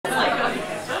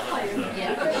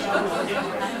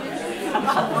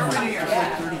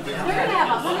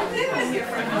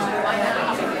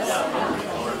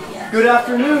Good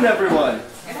afternoon, everyone.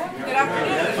 Good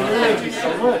afternoon. Thank you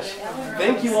so much.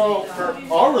 Thank you all for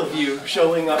all of you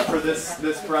showing up for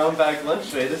this brown bag lunch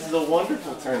today. This is a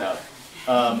wonderful turnout.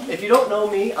 If you don't know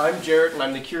me, I'm Jarrett, and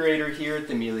I'm the curator here at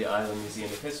the Amelia Island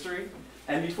Museum of History.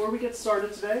 And before we get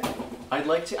started today, I'd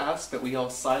like to ask that we all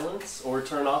silence or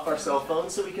turn off our cell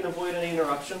phones so we can avoid any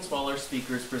interruptions while our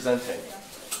speaker is presenting.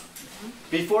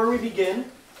 Before we begin,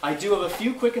 I do have a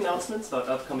few quick announcements about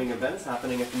upcoming events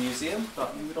happening at the museum.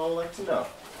 Thought you would all like to know.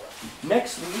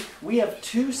 Next week, we have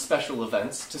 2 special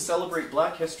events to celebrate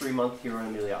Black History Month here on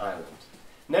Amelia Island.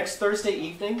 Next Thursday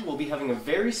evening, we'll be having a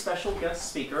very special guest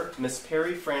speaker, Miss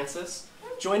Perry Francis,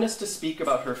 join us to speak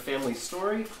about her family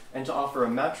story and to offer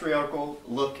a matriarchal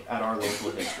look at our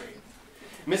local history.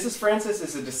 Mrs. Francis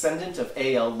is a descendant of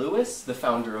A.L. Lewis, the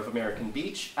founder of American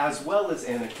Beach, as well as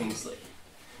Anna Kingsley.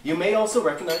 You may also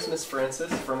recognize Miss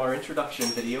Francis from our introduction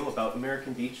video about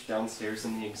American Beach downstairs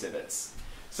in the exhibits.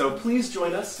 So please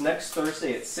join us next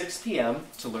Thursday at 6 p.m.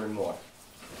 to learn more.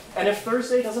 And if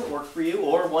Thursday doesn't work for you,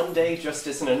 or one day just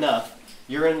isn't enough,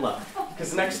 you're in luck.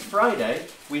 Because next Friday,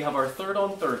 we have our Third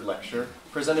on Third lecture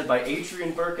presented by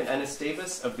Adrian Burke and Ennis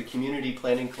Davis of the Community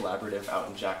Planning Collaborative out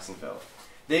in Jacksonville.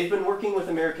 They've been working with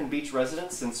American Beach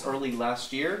residents since early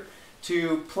last year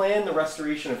to plan the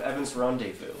restoration of Evans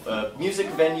Rendezvous, a music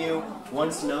venue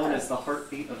once known as the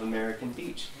heartbeat of American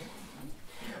Beach.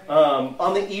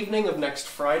 On the evening of next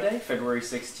Friday, February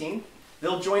 16th,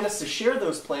 they'll join us to share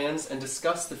those plans and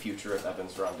discuss the future of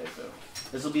Evans Rendezvous.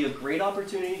 This will be a great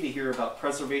opportunity to hear about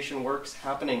preservation works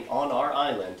happening on our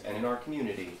island and in our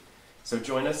community. So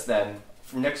join us then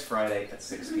from next Friday at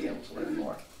 6 p.m. to learn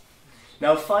more.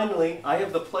 Now finally, I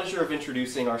have the pleasure of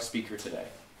introducing our speaker today.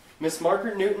 Miss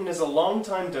Margaret Newton is a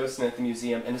longtime docent at the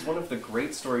museum and is one of the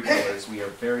great storytellers we are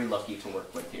very lucky to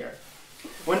work with here.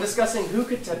 When discussing who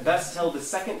could best tell the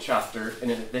second chapter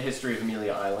in the history of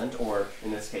Amelia Island, or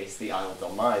in this case, the Isle de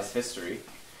Mai's history,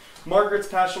 Margaret's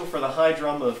passion for the high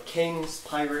drama of kings,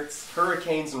 pirates,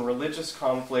 hurricanes, and religious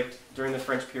conflict during the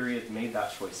French period made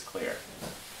that choice clear.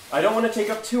 I don't want to take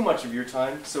up too much of your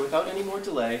time, so without any more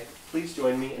delay, please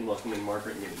join me in welcoming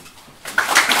Margaret Newton.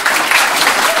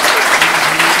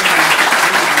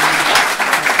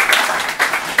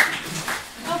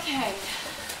 Okay,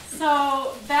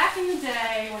 so back in the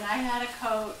day when I had a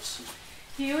coach,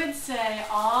 he would say,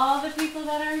 all the people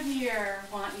that are here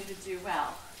want you to do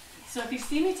well. So if you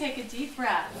see me take a deep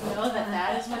breath, know that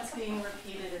that is what's being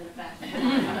repeated in the back of your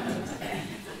mind.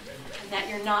 And that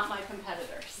you're not my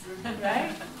competitors.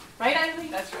 Right? Right,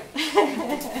 Eileen? That's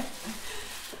right.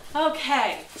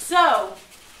 Okay, so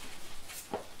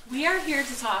we are here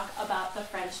to talk about the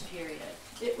French period.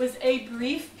 It was a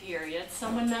brief period.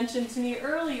 Someone mentioned to me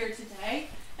earlier today,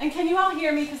 and can you all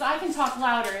hear me? Because I can talk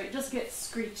louder, it just gets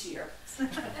screechier.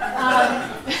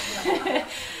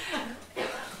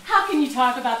 How can you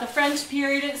talk about the French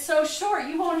period? It's so short,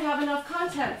 you won't have enough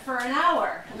content for an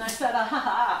hour. And I said,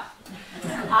 I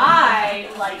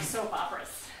like soap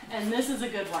operas, and this is a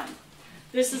good one.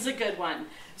 This is a good one.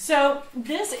 So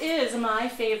this is my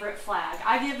favorite flag.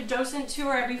 I give a docent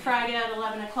tour every Friday at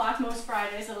 11 o'clock, most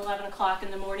Fridays at 11 o'clock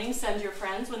in the morning. Send your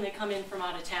friends when they come in from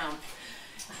out of town.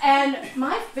 And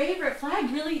my favorite flag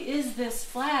really is this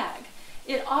flag.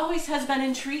 It always has been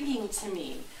intriguing to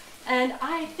me. And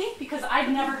I think because I'd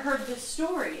never heard this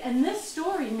story, and this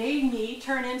story made me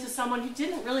turn into someone who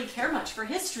didn't really care much for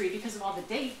history because of all the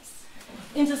dates,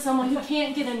 into someone who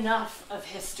can't get enough of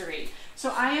history.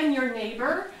 So I am your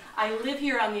neighbor. I live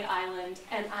here on the island,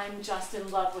 and I'm just in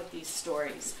love with these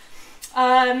stories.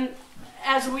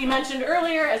 As we mentioned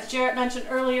earlier, as Jarrett mentioned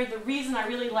earlier, the reason I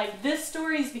really like this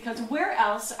story is because where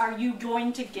else are you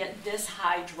going to get this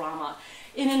high drama?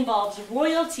 It involves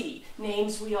royalty,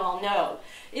 names we all know.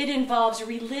 It involves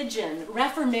religion,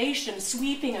 Reformation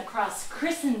sweeping across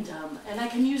Christendom, and I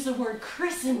can use the word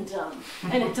Christendom,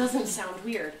 and it doesn't sound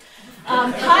weird.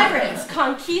 Pirates,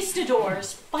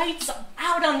 conquistadors, fights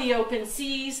out on the open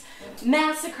seas,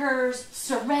 massacres,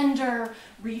 surrender,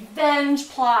 revenge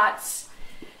plots,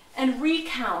 and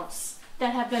recounts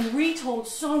that have been retold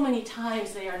so many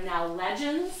times they are now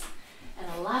legends, and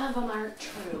a lot of them aren't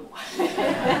true.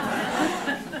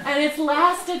 And it's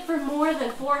lasted for more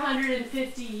than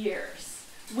 450 years.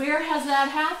 Where has that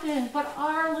happened but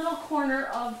our little corner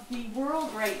of the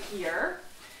world right here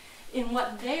in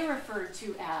what they refer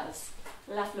to as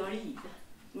La Floride,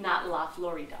 not La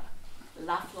Florida,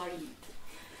 La Floride.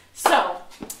 So,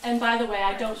 and by the way,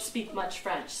 I don't speak much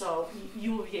French, so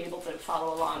you will be able to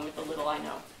follow along with the little I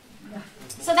know.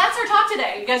 So that's our talk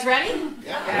today. You guys ready?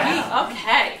 Yeah.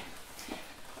 Okay.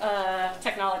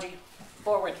 Technology,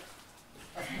 forward.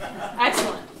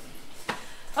 Excellent.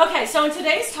 Okay, so So in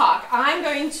today's talk, I'm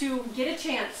going to get a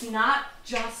chance not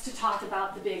just to talk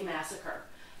about the big massacre.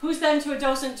 Who's been to a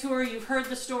docent tour? You've heard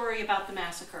the story about the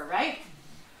massacre, right?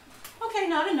 Okay,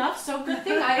 not enough, so good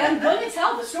thing I am going to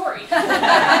tell the story. But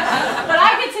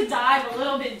I get to dive a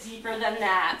little bit deeper than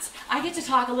that. I get to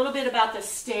talk a little bit about the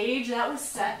stage that was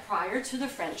set prior to the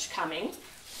French coming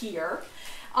here.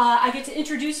 I get to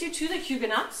introduce you to the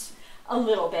Huguenots a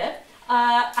little bit.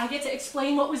 I get to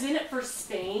explain what was in it for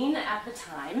Spain at the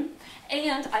time.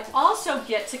 And I also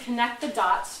get to connect the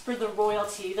dots for the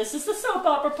royalty. This is the soap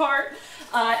opera part.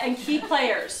 And key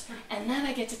players. And then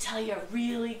I get to tell you a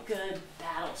really good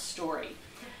battle story.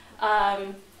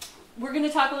 We're going to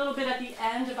talk a little bit at the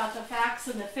end about the facts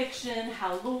and the fiction,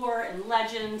 how lore and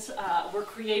legends were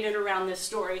created around this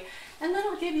story. And then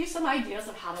I'll give you some ideas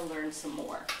of how to learn some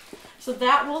more. So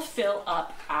that will fill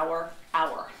up our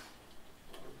hour.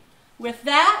 With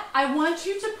that, I want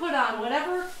you to put on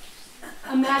whatever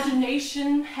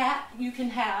imagination hat you can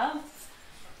have.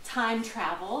 Time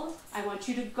travel. I want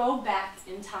you to go back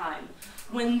in time.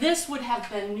 When this would have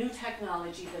been new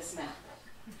technology, this map.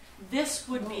 This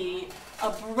would be a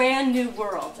brand new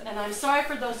world. And I'm sorry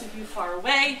for those of you far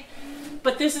away,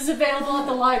 but this is available at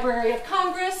the Library of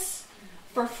Congress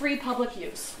for free public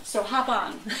use. So hop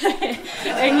on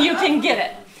and you can get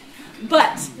it.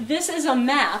 But this is a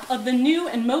map of the new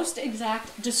and most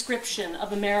exact description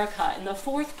of America in the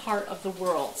fourth part of the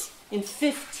world in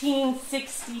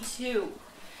 1562.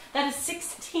 That is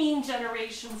 16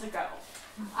 generations ago.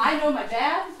 I know my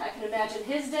dad. I can imagine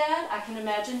his dad. I can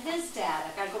imagine his dad.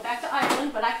 I gotta go back to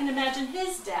Ireland, but I can imagine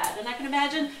his dad. And I can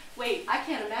imagine, wait, I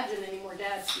can't imagine any more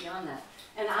dads beyond that.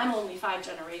 And I'm only 5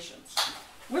 generations.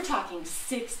 We're talking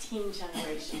 16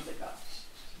 generations ago.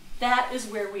 That is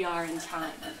where we are in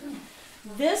time.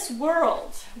 This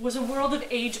world was a world of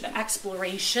age of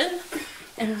exploration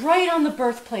and right on the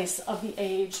birthplace of the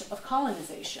age of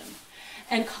colonization.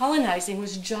 And colonizing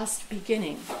was just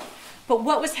beginning. But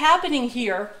what was happening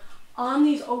here on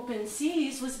these open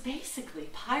seas was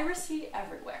basically piracy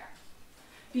everywhere.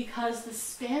 Because the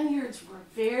Spaniards were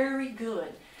very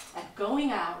good at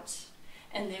going out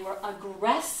and they were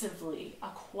aggressively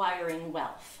acquiring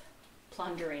wealth,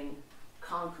 plundering,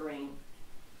 conquering,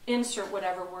 insert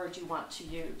whatever word you want to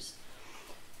use.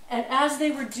 And as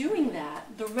they were doing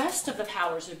that, the rest of the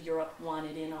powers of Europe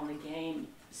wanted in on the game,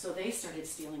 so they started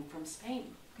stealing from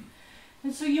Spain.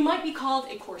 And so you might be called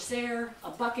a corsair, a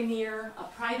buccaneer, a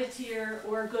privateer,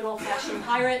 or a good old-fashioned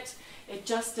pirate. It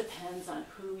just depends on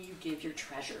who you give your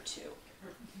treasure to.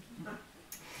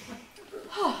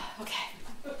 Okay.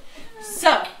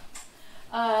 So,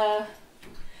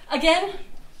 again,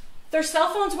 their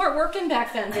cell phones weren't working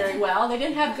back then very well. They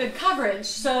didn't have good coverage,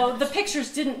 so the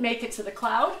pictures didn't make it to the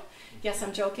cloud. Yes,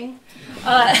 I'm joking.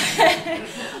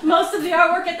 Most of the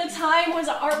artwork at the time was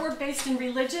artwork based in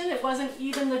religion. It wasn't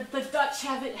even, the Dutch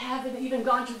haven't even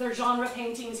gone to their genre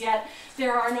paintings yet.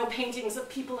 There are no paintings of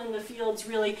people in the fields,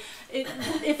 really.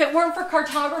 If it weren't for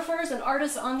cartographers and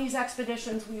artists on these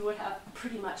expeditions, we would have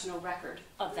pretty much no record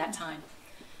of that time.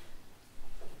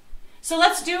 So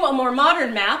let's do a more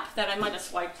modern map that I might have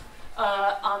swiped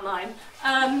online.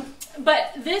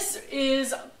 But this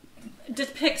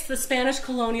depicts the Spanish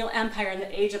colonial empire in the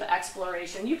age of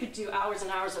exploration. You could do hours and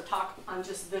hours of talk on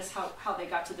just this, how they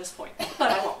got to this point,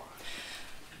 but I won't.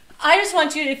 I just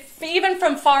want you to, even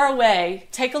from far away,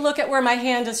 take a look at where my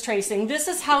hand is tracing. This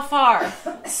is how far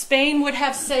Spain would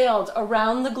have sailed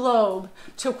around the globe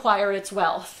to acquire its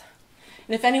wealth.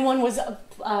 And if anyone was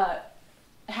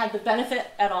had the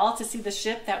benefit at all to see the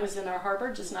ship that was in our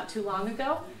harbor just not too long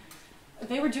ago,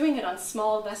 they were doing it on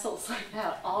small vessels like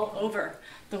that all over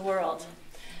the world.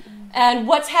 And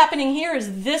what's happening here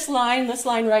is this line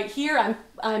right here,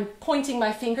 I'm pointing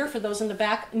my finger for those in the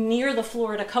back near the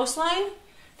Florida coastline.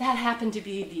 That happened to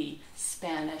be the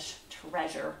Spanish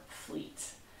treasure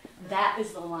fleet. That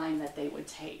is the line that they would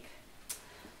take.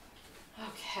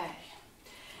 Okay.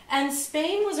 And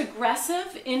Spain was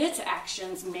aggressive in its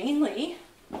actions mainly,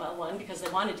 well, one, because they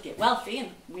wanted to get wealthy,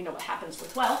 and we know what happens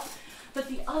with wealth. But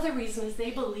the other reason is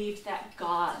they believed that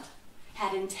God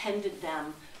had intended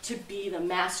them to be the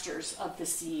masters of the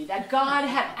sea, that God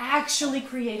had actually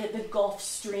created the Gulf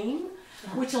Stream,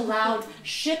 which allowed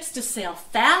ships to sail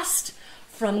fast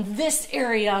from this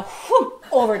area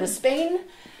over to Spain,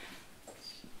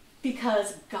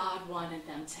 because God wanted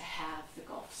them to have the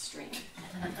Gulf Stream.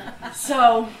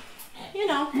 So, you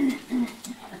know,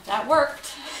 that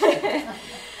worked.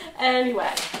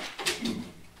 Anyway.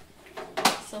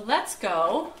 So let's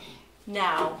go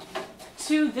now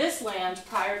to this land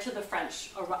prior to the French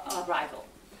arrival.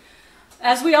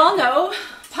 As we all know,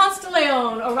 Ponce de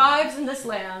Leon arrives in this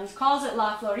land, calls it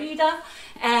La Florida,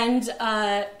 and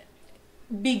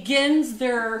begins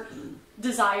their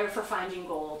desire for finding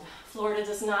gold. Florida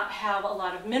does not have a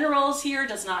lot of minerals here,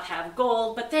 does not have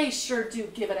gold, but they sure do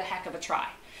give it a heck of a try.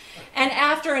 And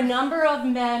after a number of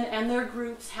men and their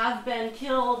groups have been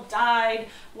killed, died,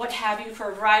 what have you, for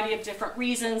a variety of different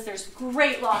reasons, there's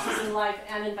great losses in life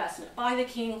and investment by the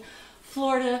king.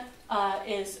 Florida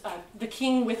the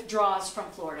king withdraws from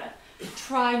Florida.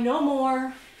 Try no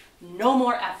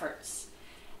more efforts.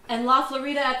 And La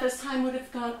Florida at this time would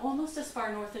have gone almost as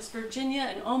far north as Virginia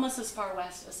and almost as far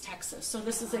west as Texas. So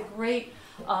this is a great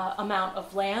amount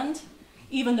of land,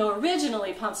 even though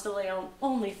originally Ponce de Leon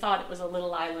only thought it was a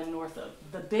little island north of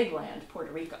the big land,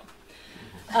 Puerto Rico.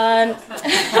 So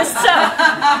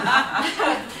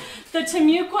the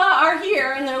Timucua are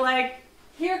here, and they're like,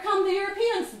 here come the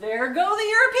Europeans, there go the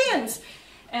Europeans.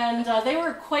 And they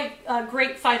were quite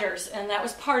great fighters, and that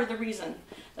was part of the reason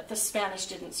that the Spanish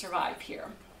didn't survive here.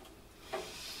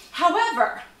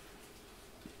 However,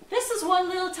 this is one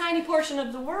little tiny portion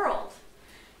of the world.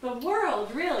 The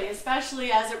world, really, especially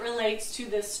as it relates to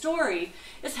this story,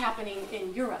 is happening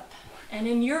in Europe. And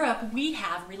in Europe, we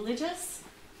have religious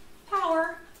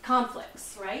power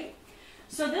conflicts, right?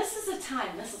 So this is a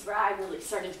time, this is where I really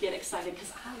started to get excited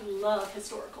because I love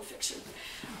historical fiction.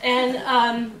 And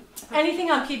anything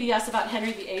on PBS about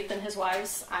Henry VIII and his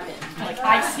wives, I'm in. Like,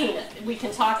 I've seen it. We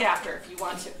can talk after if you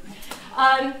want to.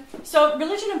 So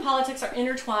religion and politics are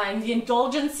intertwined. The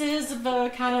indulgences of the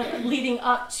kind of leading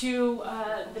up to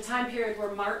the time period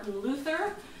where Martin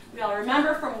Luther, we all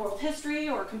remember from world history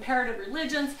or comparative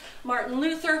religions, Martin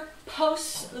Luther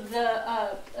posts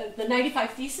the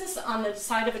 95 Theses on the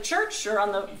side of a church or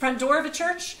on the front door of a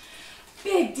church.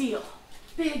 Big deal.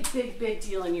 Big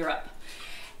deal in Europe.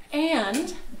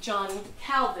 And John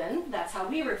Calvin, that's how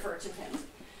we refer to him,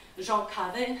 Jean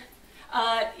Calvin,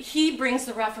 he brings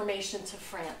the Reformation to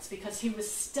France because he was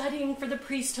studying for the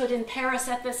priesthood in Paris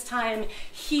at this time.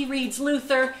 He reads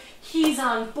Luther. He's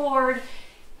on board.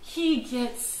 He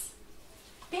gets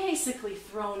basically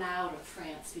thrown out of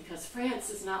France because France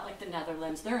is not like the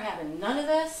Netherlands. They're having none of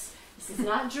this. This is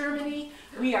not Germany.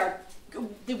 We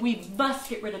must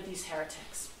get rid of these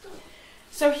heretics.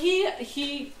 So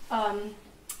he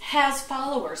has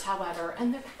followers, however,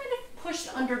 and they're kind of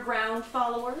pushed underground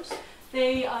followers.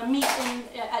 They meet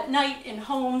at night in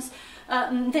homes.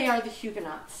 They are the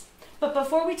Huguenots. But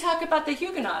before we talk about the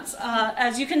Huguenots,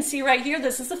 as you can see right here,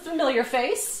 this is a familiar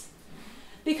face.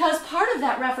 Because part of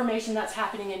that Reformation that's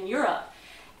happening in Europe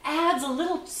adds a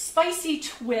little spicy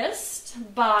twist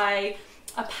by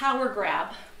a power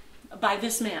grab by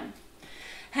this man.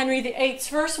 Henry VIII's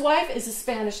first wife is a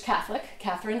Spanish Catholic,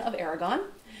 Catherine of Aragon,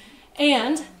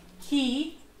 and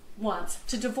he wants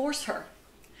to divorce her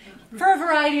for a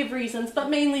variety of reasons, but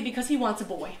mainly because he wants a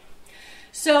boy.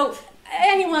 So,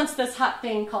 and he wants this hot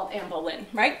thing called Anne Boleyn,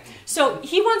 right? So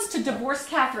he wants to divorce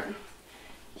Catherine.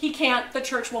 He can't, the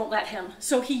church won't let him.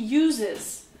 So he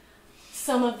uses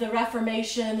some of the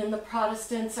Reformation, and the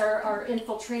Protestants are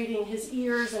infiltrating his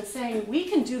ears and saying, we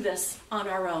can do this on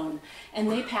our own.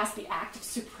 And they pass the Act of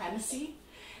Supremacy,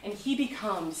 and he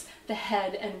becomes the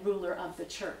head and ruler of the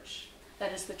church.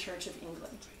 That is the Church of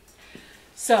England.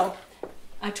 So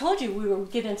I told you we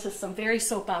would get into some very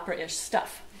soap opera-ish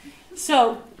stuff.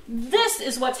 So this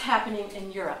is what's happening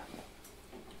in Europe.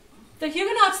 The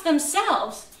Huguenots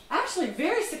themselves actually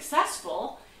very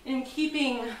successful in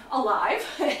keeping alive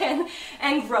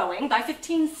and growing. By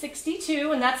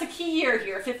 1562, and that's a key year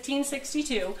here,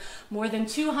 1562, more than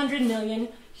 200 million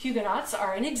Huguenots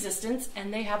are in existence,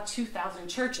 and they have 2,000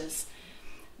 churches.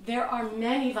 There are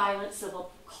many violent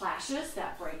civil clashes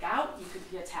that break out. You could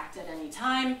be attacked at any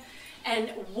time,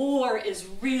 and war is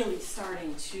really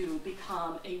starting to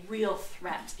become a real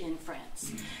threat in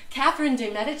France. Catherine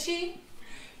de' Medici,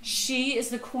 she is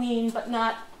the queen, but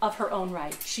not of her own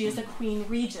right. She is a queen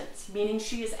regent, meaning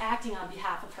she is acting on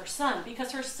behalf of her son,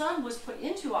 because her son was put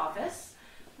into office.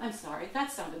 I'm sorry,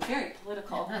 that sounded very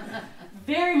political.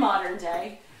 Very modern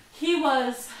day. He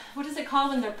was, what is it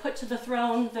called when they're put to the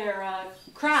throne? They're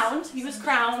crowned. He was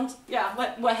crowned. Yeah,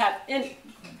 what happened?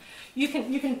 You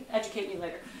can educate me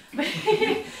later. But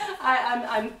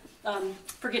I'm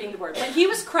forgetting the word. But he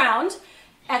was crowned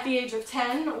at the age of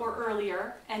 10 or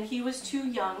earlier, and he was too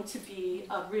young to be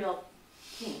a real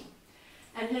king.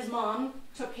 And his mom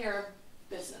took care of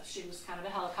business. She was kind of a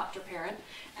helicopter parent,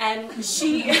 and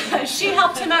she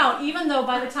helped him out, even though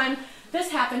by the time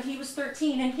this happened, he was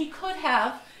 13, and he could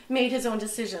have made his own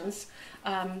decisions,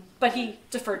 but he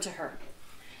deferred to her.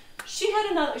 She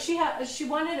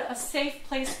wanted a safe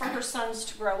place for her sons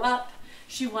to grow up.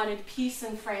 She wanted peace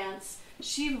in France,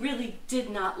 She really did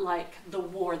not like the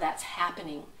war that's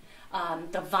happening,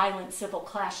 the violent civil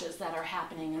clashes that are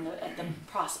happening and the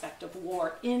prospect of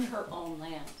war in her own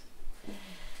land.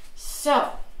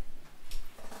 So,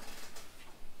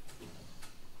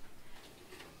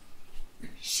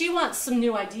 she wants some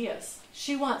new ideas.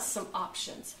 She wants some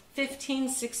options.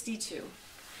 1562.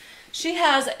 She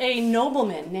has a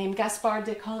nobleman named Gaspard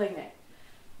de Coligny.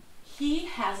 He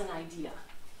has an idea,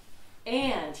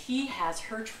 and he has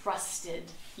her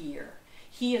trusted ear.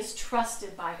 He is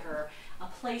trusted by her, a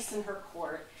place in her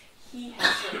court. He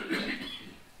has her ear.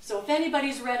 So if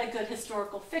anybody's read a good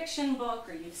historical fiction book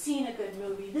or you've seen a good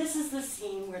movie, this is the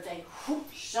scene where they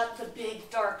shut the big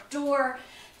dark door.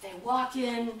 They walk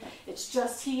in, it's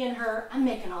just he and her. I'm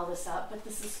making all this up, but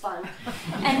this is fun.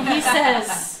 And he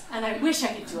says, and I wish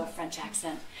I could do a French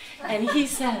accent, and he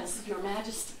says, Your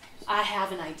Majesty, I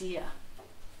have an idea.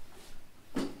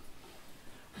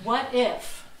 What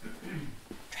if,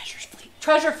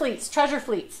 treasure fleets,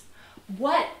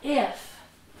 what if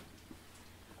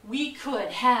we could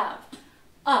have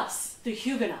us, the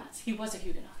Huguenots, he was a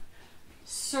Huguenot,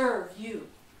 serve you?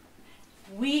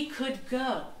 We could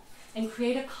go and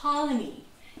create a colony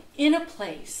in a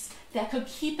place that could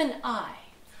keep an eye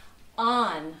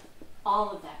on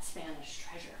all of that Spanish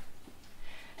treasure.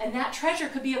 And that treasure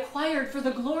could be acquired for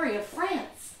the glory of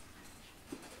France.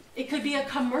 It could be a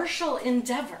commercial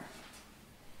endeavor.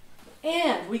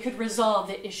 And we could resolve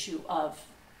the issue of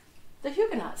the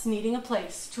Huguenots needing a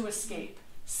place to escape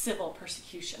civil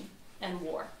persecution and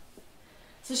war.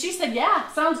 So she said, yeah,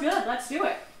 sounds good, let's do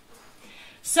it.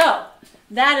 So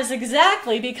that is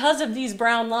exactly because of these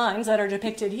brown lines that are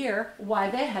depicted here why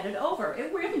they headed over.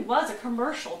 It really was a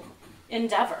commercial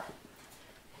endeavor.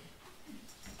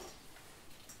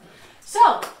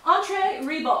 So, André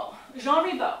Ribot, Jean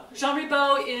Ribot. Jean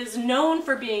Ribot is known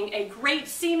for being a great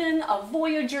seaman, a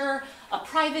voyager, a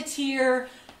privateer.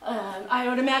 I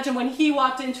would imagine when he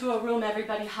walked into a room,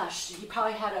 everybody hushed. He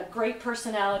probably had a great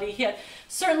personality. He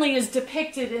certainly is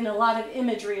depicted in a lot of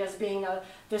imagery as being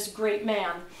this great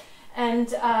man. And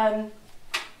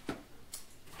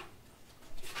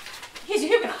he's a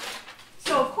Huguenot.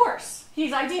 So, of course,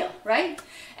 he's ideal, right?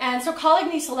 And so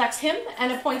Coligny selects him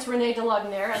and appoints René de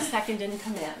Laudonnière as second in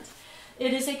command.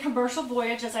 It is a commercial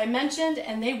voyage, as I mentioned,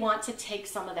 and they want to take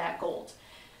some of that gold.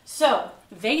 So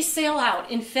they sail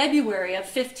out in February of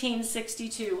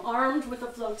 1562, armed with a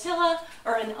flotilla,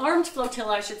 or an armed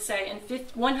flotilla, I should say, and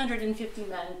 150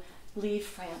 men leave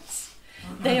France.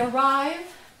 They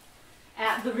arrive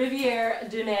at the Rivière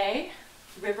de Mai,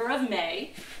 River of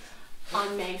May,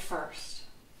 on May 1st.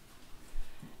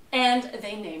 And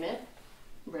they name it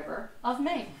River of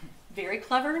May. Very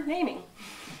clever naming.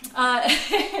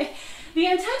 The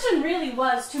intention really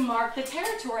was to mark the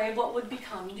territory of what would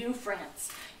become New France.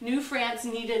 New France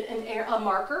needed a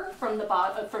marker from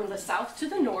the south to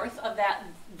the north of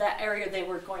that area they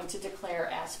were going to declare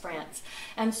as France.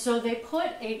 And so they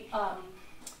put a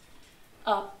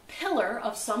pillar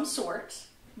of some sort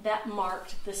that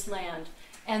marked this land.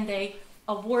 And they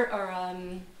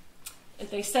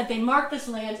they said they marked this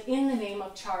land in the name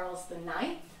of Charles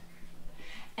IX.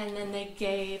 And then they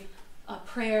gave a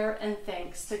prayer and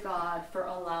thanks to God for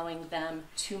allowing them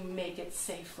to make it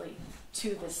safely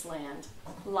to this land,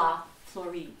 La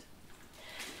Floride.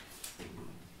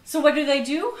 So what do? They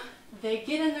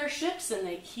get in their ships and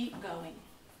they keep going.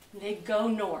 They go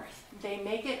north. They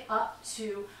make it up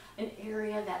to an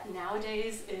area that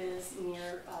nowadays is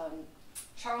near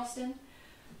Charleston,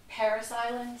 Paris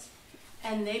Island,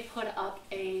 and they put up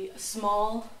a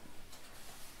small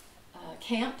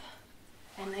camp,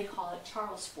 and they call it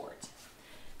Charles Fort.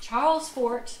 Charles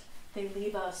Fort, they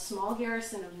leave a small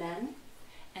garrison of men,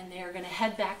 and they are going to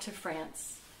head back to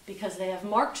France because they have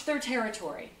marked their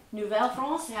territory. Nouvelle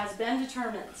France has been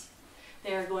determined.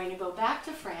 They are going to go back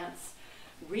to France,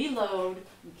 reload,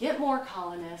 get more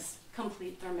colonists,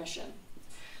 complete their mission.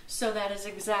 So that is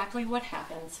exactly what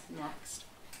happens next.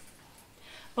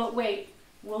 But wait,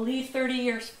 we'll leave 30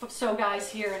 years so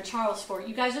guys here in Charles Fort.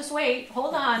 You guys just wait,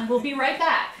 hold on, we'll be right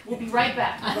back. We'll be right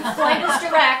back. The flight is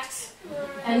direct,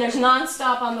 and there's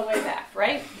nonstop on the way back,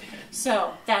 right?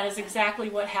 So that is exactly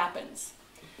what happens.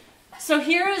 So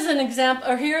here is an example,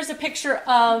 or here's a picture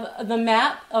of the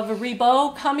map of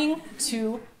Ribot coming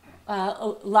to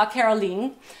La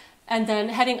Caroline, and then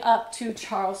heading up to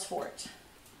Charles Fort.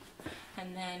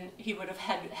 And then he would have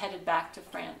headed back to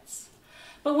France.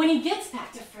 But when he gets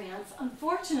back to France,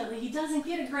 unfortunately, he doesn't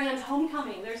get a grand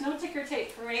homecoming. There's no ticker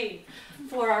tape parade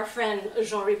for our friend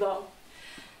Jean Ribot.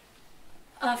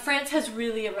 France has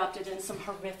really erupted in some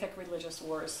horrific religious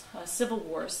wars, civil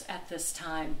wars at this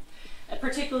time,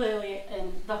 particularly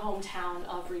in the hometown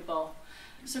of Ribot.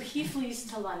 So he flees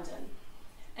to London.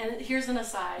 And here's an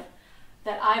aside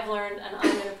that I've learned, and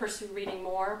I'm going to pursue reading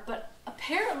more, but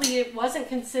apparently it wasn't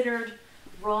considered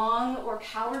wrong or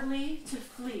cowardly to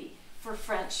flee for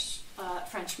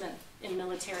Frenchmen in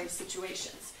military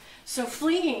situations. So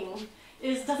fleeing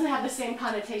doesn't have the same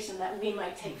connotation that we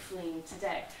might take fleeing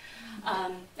today.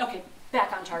 Okay,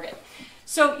 back on target.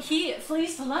 So he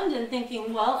flees to London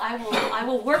thinking, well, I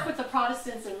will work with the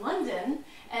Protestants in London,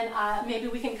 and maybe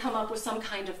we can come up with some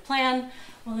kind of plan.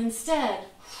 Well, instead,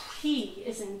 he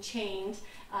is enchained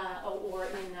or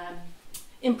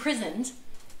imprisoned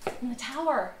in the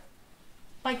Tower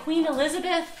by Queen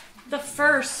Elizabeth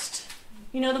I.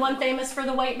 You know, the one famous for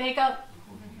the white makeup?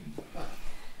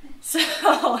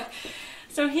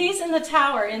 So he's in the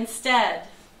Tower instead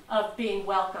of being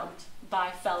welcomed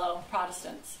by fellow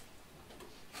Protestants.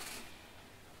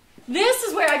 This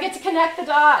is where I get to connect the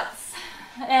dots.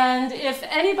 And if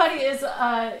anybody is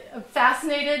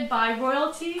fascinated by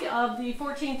royalty of the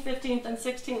 14th, 15th, and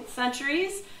 16th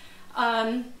centuries,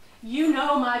 you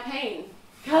know my pain,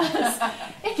 because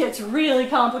it gets really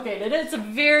complicated. It's a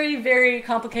very, very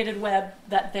complicated web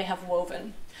that they have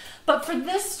woven. But for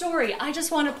this story, I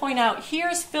just want to point out,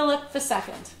 here's Philip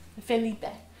II, Felipe.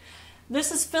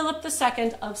 This is Philip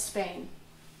II of Spain.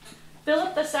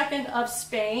 Philip II of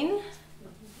Spain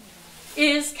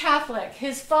is Catholic.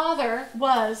 His father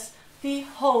was the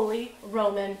Holy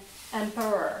Roman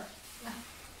Emperor.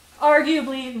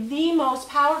 Arguably the most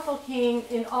powerful king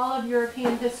in all of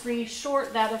European history,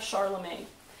 short that of Charlemagne.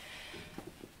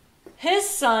 His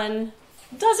son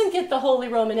doesn't get the Holy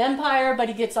Roman Empire, but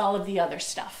he gets all of the other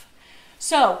stuff.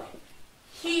 So,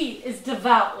 he is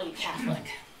devoutly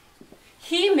Catholic.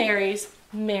 He marries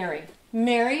Mary.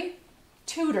 Mary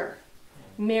Tudor.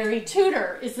 Mary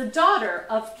Tudor is the daughter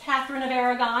of Catherine of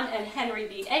Aragon and Henry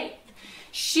VIII.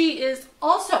 She is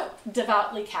also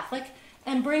devoutly Catholic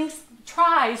and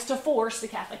tries to force the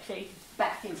Catholic faith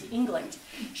back into England.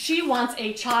 She wants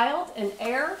a child, an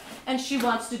heir, and she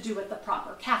wants to do it the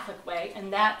proper Catholic way,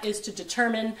 and that is to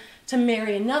determine to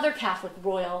marry another Catholic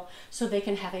royal so they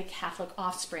can have a Catholic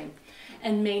offspring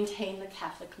and maintain the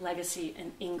Catholic legacy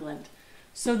in England.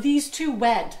 So these two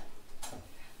wed.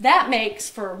 That makes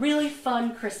for a really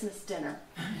fun Christmas dinner,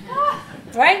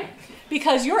 right?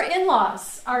 Because your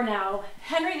in-laws are now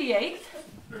Henry VIII,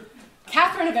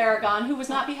 Catherine of Aragon, who was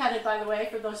not beheaded, by the way,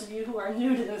 for those of you who are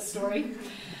new to this story.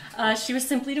 She was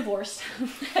simply divorced.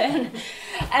 and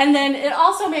then it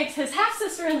also makes his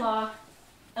half-sister-in-law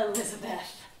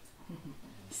Elizabeth.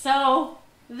 So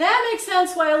that makes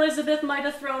sense why Elizabeth might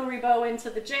have thrown Ribot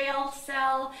into the jail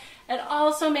cell. It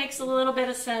also makes a little bit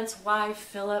of sense why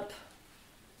Philip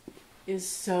is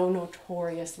so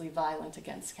notoriously violent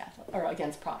against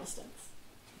against Protestants.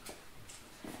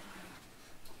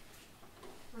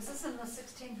 Was this in the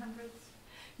 1600s?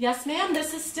 Yes, ma'am.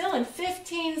 This is still in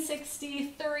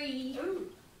 1563. Ooh.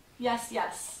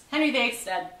 Yes. Henry VIII's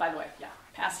dead, by the way. Yeah,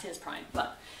 past his prime.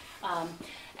 But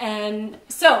and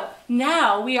so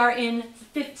now we are in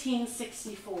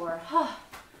 1564.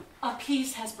 A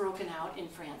peace has broken out in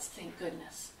France. Thank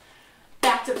goodness.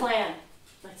 Back to plan.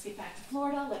 Let's get back to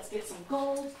Florida. Let's get some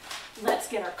gold. Let's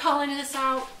get our colonists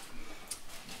out.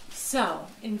 So,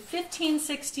 in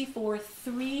 1564,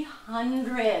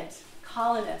 300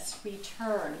 colonists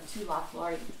return to La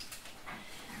Floride.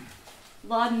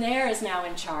 Laudonnière is now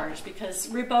in charge because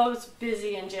Ribot's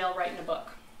busy in jail writing a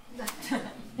book.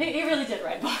 He really did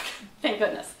write a book. Thank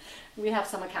goodness. We have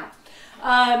some account.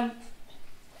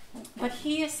 But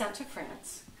he is sent to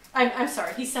France. I'm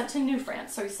sorry, he's sent to New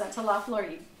France, so he's sent to La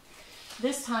Floride.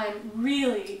 This time,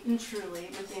 really and truly,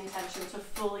 with the intention to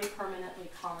fully, permanently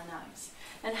colonize.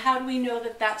 And how do we know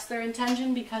that that's their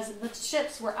intention? Because the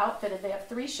ships were outfitted. They have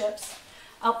 3 ships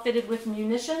outfitted with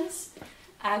munitions,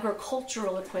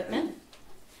 agricultural equipment,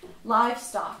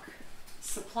 livestock,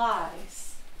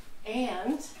 supplies,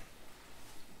 and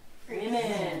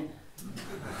women.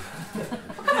 Oh,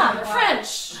 come on, they're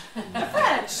French. They're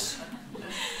French.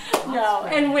 No,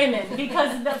 and women,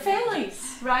 because the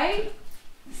families, right?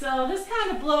 So this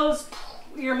kind of blows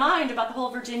your mind about the whole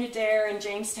Virginia Dare and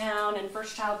Jamestown and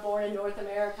first child born in North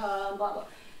America and blah, blah.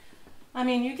 I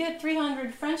mean, you get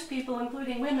 300 French people,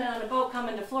 including women, on a boat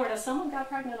coming to Florida. Someone got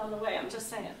pregnant on the way, I'm just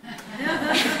saying.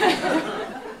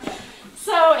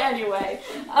 So anyway,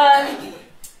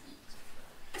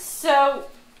 so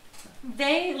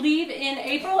they leave in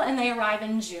April and they arrive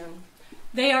in June.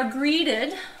 They are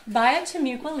greeted by a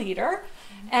Timucua leader,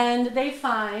 and they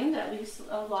find, at least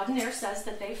Laudonnière says,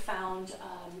 that they found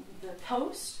the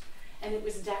post, and it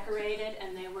was decorated,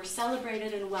 and they were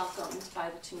celebrated and welcomed by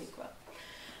the Timucua.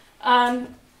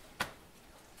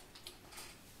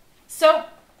 So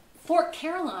Fort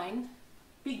Caroline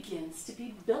begins to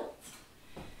be built.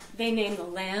 They name the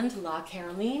land La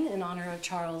Caroline in honor of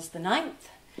Charles IX.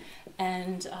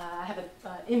 And I have an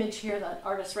image here, the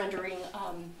artist rendering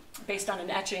based on an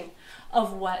etching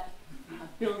of what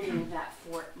building that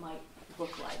fort might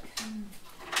look like.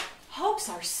 Hopes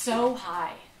are so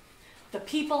high. The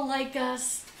people like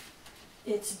us.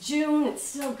 It's June, it's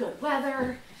still good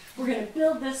weather. We're going to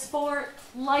build this fort.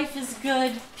 Life is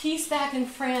good. Peace back in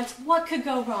France. What could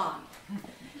go wrong?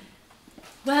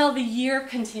 Well, the year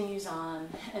continues on,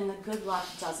 and the good luck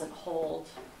doesn't hold.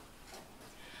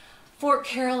 Fort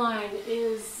Caroline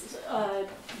is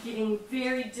getting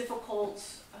very difficult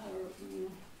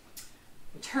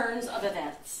turns of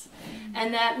events,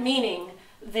 and that meaning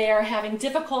they're having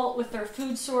difficult with their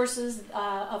food sources,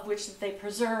 of which they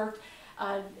preserved.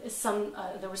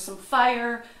 There was some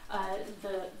fire.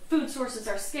 The food sources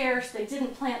are scarce. They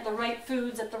didn't plant the right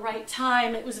foods at the right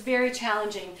time. It was very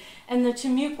challenging. And the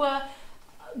Timucua,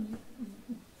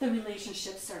 the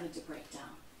relationships started to break down.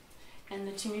 And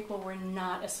the Timucua were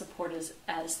not as supportive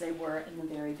as they were in the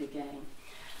very beginning.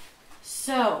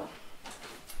 So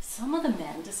some of the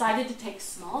men decided to take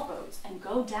small boats and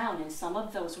go down in some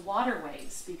of those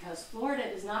waterways, because Florida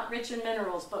is not rich in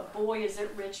minerals, but boy is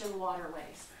it rich in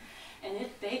waterways. And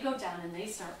they go down and they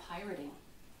start pirating.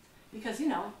 Because, you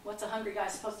know, what's a hungry guy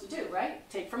supposed to do, right?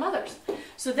 Take from others.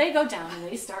 So they go down and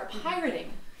they start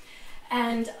pirating.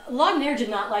 And Lognaire did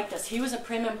not like this. He was a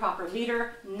prim and proper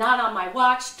leader. Not on my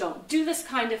watch. Don't do this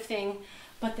kind of thing.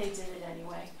 But they did it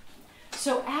anyway.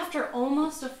 So after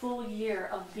almost a full year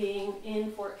of being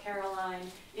in Fort Caroline,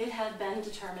 it had been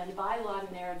determined by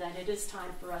Lognaire that it is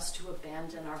time for us to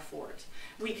abandon our fort.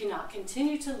 We cannot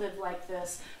continue to live like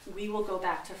this. We will go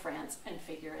back to France and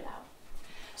figure it out.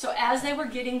 So as they were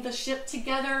getting the ship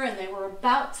together and they were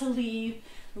about to leave,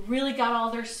 really got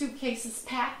all their suitcases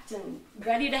packed and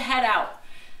ready to head out,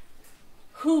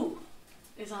 who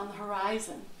is on the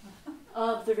horizon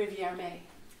of the Rivière May?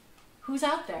 Who's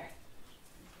out there?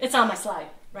 It's on my slide,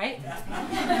 right?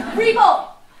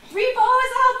 Ribault! Ribault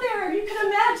is out there! You can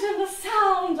imagine the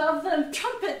sound of the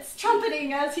trumpets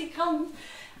trumpeting as he comes.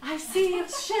 I see a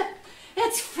ship.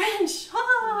 It's French.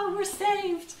 Oh, we're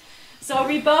saved. So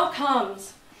Ribault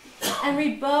comes. And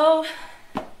Ribault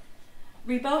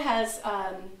has,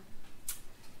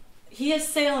 he is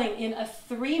sailing in a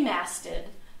 3-masted,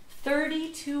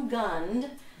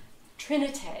 32-gunned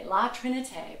Trinité, La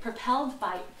Trinité, propelled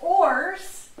by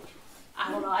oars. I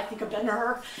don't know, I think I've been to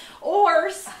her.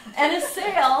 Oars and a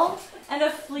sail and a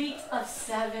fleet of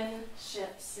 7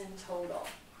 ships in total.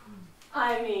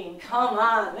 I mean, come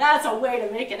on, that's a way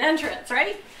to make an entrance,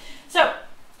 right? So,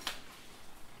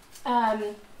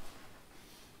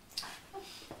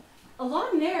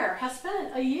 Lognaire has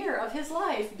spent a year of his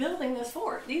life building this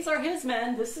fort. These are his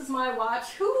men. This is my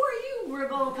watch. Who are you,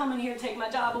 Ribault, coming here to take my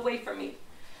job away from me?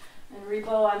 And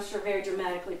Ribault, I'm sure, very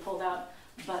dramatically pulled out,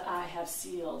 but I have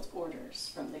sealed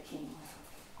orders from the king.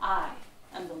 I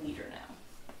am the leader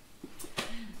now.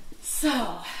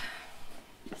 So,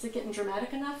 is it getting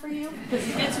dramatic enough for you? Because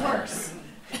it gets worse.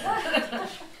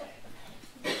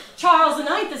 Charles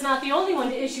IX is not the only one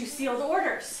to issue sealed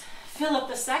orders. Philip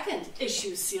II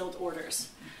issues sealed orders.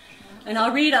 And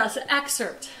I'll read an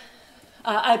excerpt.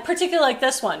 I particularly like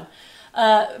this one.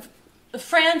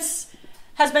 France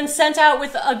has been sent out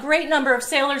with a great number of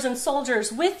sailors and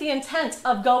soldiers with the intent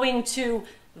of going to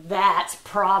that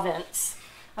province.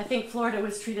 I think Florida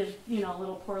was treated, a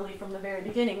little poorly from the very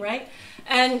beginning, right?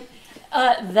 And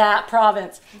that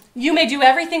province. You may do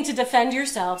everything to defend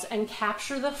yourselves and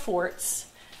capture the forts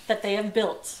that they have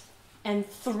built and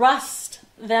thrust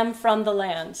them from the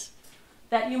land,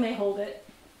 that you may hold it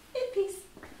in peace.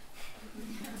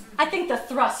 I think the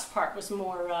thrust part was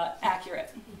more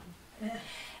accurate.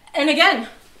 And again,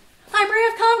 Library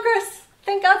of Congress.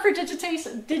 Thank God for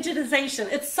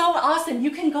digitization. It's so awesome.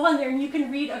 You can go on there and you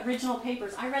can read original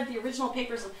papers. I read the original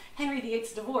papers of Henry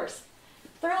VIII's divorce.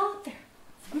 They're all up there.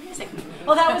 It's amazing.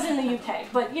 Well, that was in the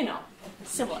UK, but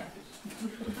similar.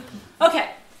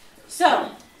 Okay,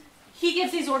 so he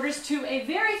gives these orders to a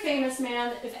very famous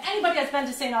man. If anybody has been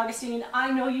to St. Augustine, I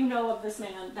know you know of this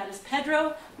man. That is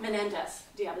Pedro Menendez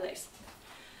de Avilés.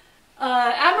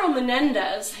 Admiral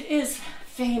Menendez is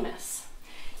famous.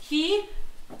 He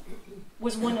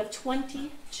was one of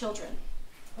 20 children.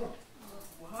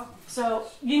 So,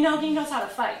 he knows how to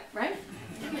fight, right?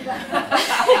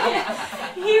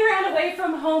 He ran away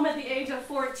from home at the age of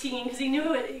 14 because he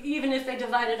knew even if they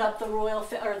divided up the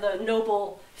the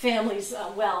noble family's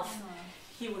wealth,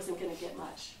 he wasn't going to get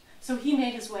much. So he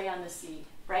made his way on the sea,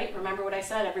 right? Remember what I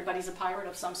said, everybody's a pirate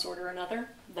of some sort or another?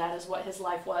 That is what his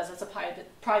life was as a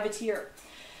privateer.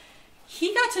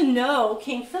 he got to know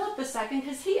King Philip II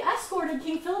because he escorted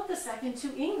King Philip II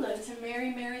to England to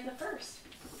marry Mary I.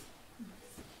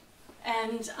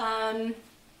 And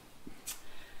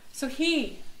so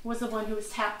he was the one who was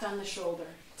tapped on the shoulder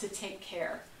to take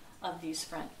care of these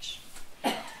French.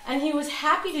 And he was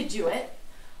happy to do it,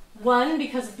 one,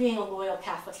 because of being a loyal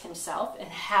Catholic himself and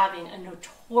having a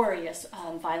notorious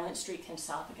violent streak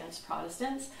himself against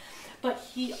Protestants. But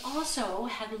he also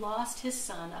had lost his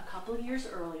son a couple of years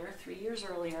earlier, 3 years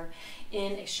earlier,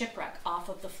 in a shipwreck off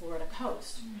of the Florida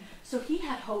coast. So he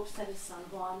had hopes that his son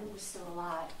Juan was still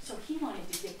alive. So he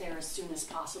wanted to get there as soon as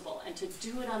possible. And to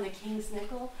do it on the King's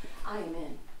Nickel, I am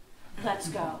in. Let's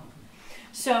go.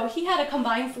 So he had a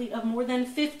combined fleet of more than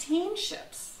 15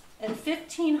 ships and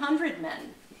 1,500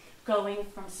 men going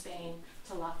from Spain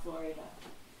to La Florida.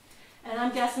 And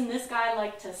I'm guessing this guy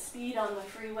liked to speed on the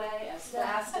freeway as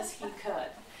fast as he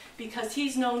could because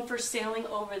he's known for sailing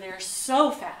over there so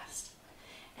fast.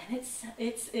 And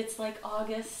it's like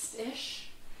August-ish.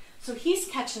 So he's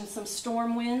catching some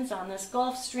storm winds on this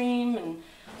Gulf Stream, and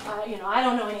I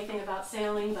don't know anything about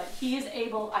sailing, but he is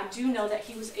able, I do know that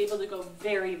he was able to go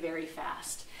very, very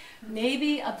fast.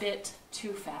 Maybe a bit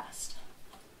too fast.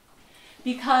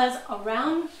 Because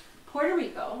around Puerto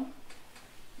Rico,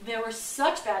 there were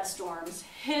such bad storms,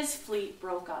 his fleet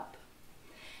broke up.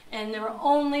 And there were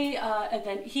only, and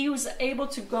then he was able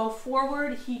to go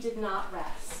forward. He did not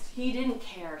rest. He didn't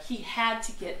care. He had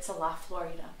to get to La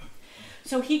Florida.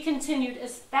 So he continued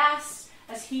as fast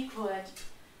as he could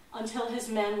until his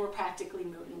men were practically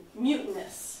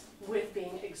mutinous with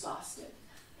being exhausted.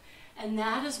 And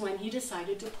that is when he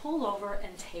decided to pull over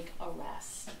and take a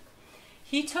rest.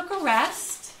 He took a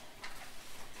rest,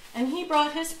 and he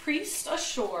brought his priest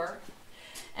ashore,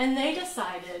 and they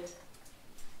decided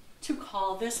to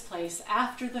call this place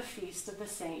after the feast of the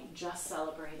saint just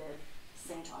celebrated,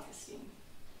 St. Augustine.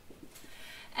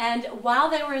 And while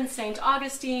they were in St.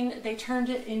 Augustine, they turned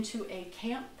it into a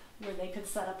camp where they could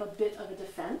set up a bit of a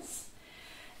defense.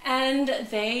 And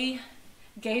they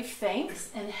gave thanks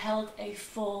and held a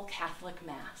full Catholic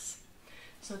Mass.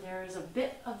 So there is a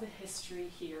bit of the history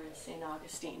here in St.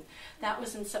 Augustine. That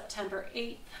was in September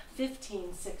 8th,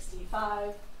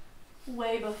 1565,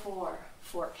 way before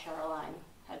Fort Caroline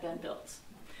had been built.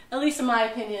 At least in my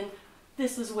opinion,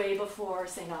 this was way before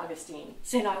St. Augustine.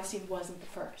 St. Augustine wasn't the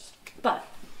first, but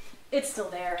it's still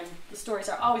there, and the stories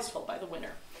are always told by the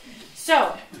winner.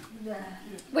 So,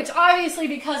 which obviously,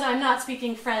 because I'm not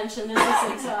speaking French and this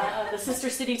isn't the sister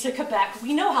city to Quebec,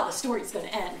 we know how the story's going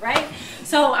to end, right?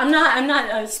 So I'm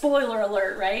not spoiler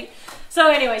alert, right? So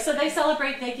anyway, so they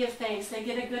celebrate, they give thanks, they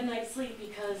get a good night's sleep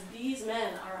because these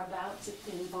men are about to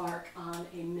embark on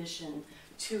a mission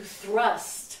to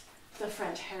thrust the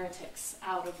French heretics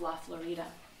out of La Florida.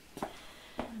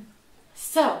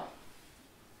 So,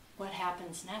 what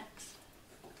happens next?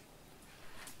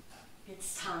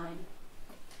 It's time.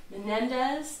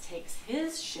 Menendez takes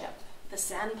his ship, the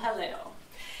San Paleo,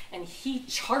 and he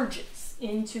charges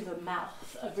into the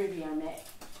mouth of Riviere May.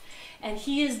 And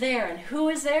he is there, and who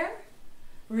is there?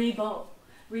 Ribault.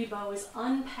 Ribault is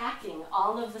unpacking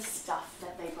all of the stuff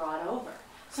that they brought over.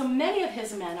 So many of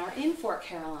his men are in Fort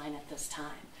Caroline at this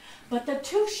time. But the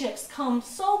two ships come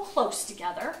so close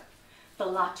together, the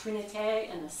La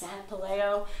Trinité and the San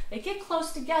Paleo, they get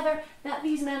close together that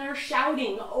these men are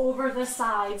shouting over the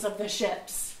sides of the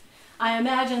ships. I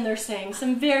imagine they're saying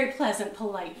some very pleasant,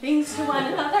 polite things to one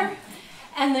another,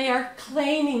 and they are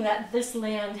claiming that this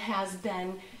land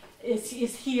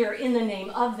is here in the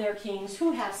name of their kings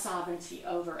who have sovereignty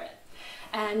over it.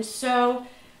 And so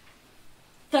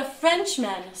the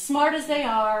Frenchmen, smart as they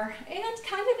are, and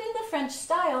kind of in the French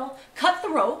style, cut the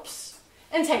ropes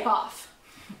and take off.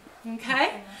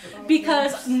 Okay?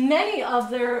 Because many of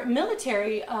their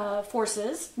military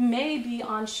forces may be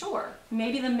on shore.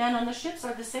 Maybe the men on the ships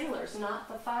are the sailors,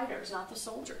 not the fighters, not the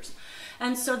soldiers.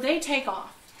 And so they take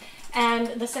off.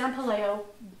 And the San Paleo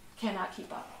cannot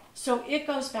keep up. So it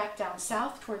goes back down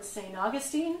south towards St.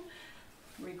 Augustine,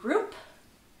 regroup,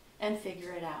 and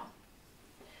figure it out.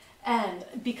 And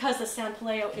because the San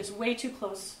Paleo is way too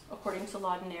close, according to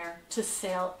Laudonnière, to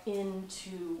sail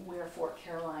into where Fort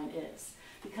Caroline is,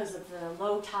 because of the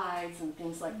low tides and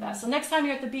things like that. So next time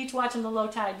you're at the beach watching the low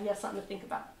tide, you have something to think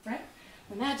about, right?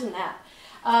 Imagine that.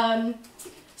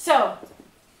 So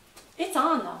it's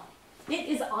on, though. It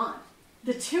is on.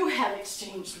 The two have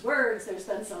exchanged words. There's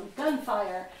been some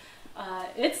gunfire.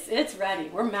 It's ready.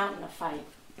 We're mounting a fight.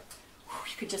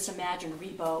 You could just imagine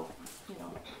Ribault.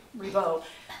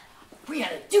 We got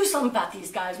to do something about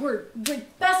these guys. The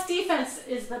best defense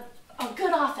is a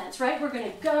good offense, right? We're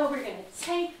going to go. We're going to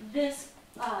take this.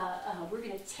 We're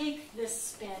going to take this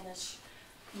Spanish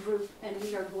group, and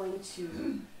we are going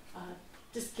to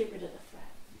just get rid of the threat.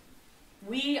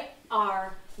 We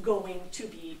are going to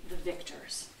be the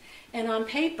victors. And on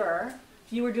paper,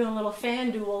 if you were doing a little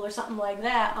fan duel or something like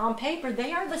that, on paper,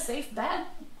 they are the safe bet.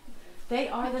 They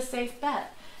are the safe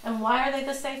bet. And why are they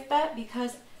the safe bet?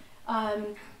 Because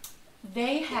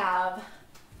they have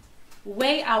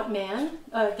they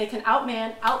can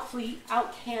outman, outfleet,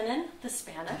 outcannon the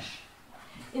Spanish.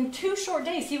 In 2 short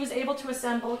days, he was able to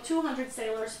assemble 200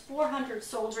 sailors, 400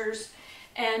 soldiers,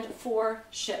 and 4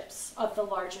 ships of the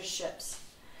largest ships.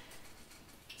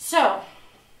 So,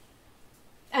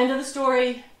 end of the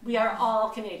story, we are all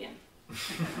Canadian.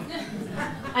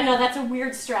 I know that's a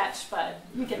weird stretch, but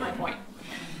you get my point.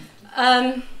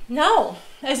 No,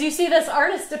 as you see this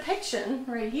artist depiction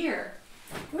right here,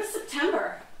 it was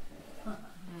September.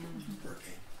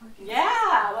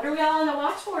 Yeah, what are we all on the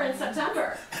watch for in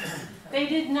September? They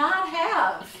did not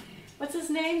have, what's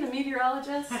his name, the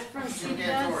meteorologist from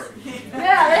CBS?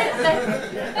 Yeah,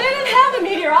 they didn't have a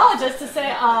meteorologist to say,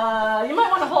 you might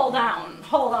want to hold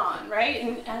on,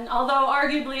 right? And although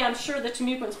arguably I'm sure the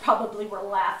Temucans probably were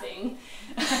laughing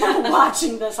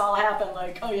watching this all happen,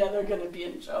 like, oh yeah, they're going to be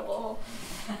in trouble.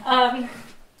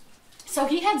 So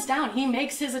he heads down, he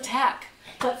makes his attack,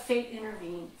 but fate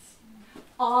intervenes.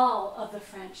 All of the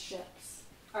French ships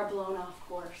are blown off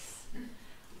course.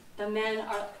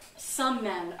 Some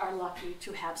men are lucky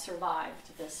to have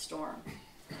survived this storm.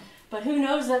 But who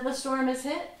knows that the storm has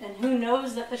hit, and who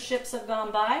knows that the ships have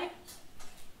gone by?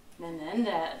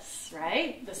 Menendez,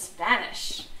 right? The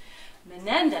Spanish.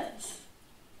 Menendez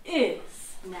is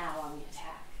now on the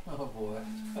attack. Oh boy.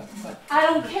 I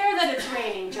don't care that it's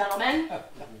raining, gentlemen.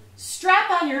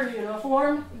 Strap on your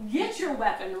uniform, get your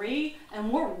weaponry,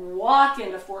 and we're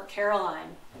walking to Fort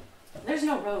Caroline. There's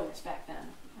no roads back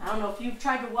then. I don't know if you've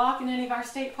tried to walk in any of our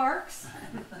state parks.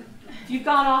 If you've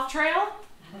gone off trail,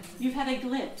 you've had a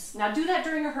glimpse. Now do that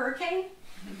during a hurricane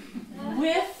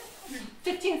with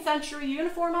 15th century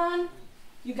uniform on,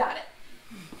 you got it.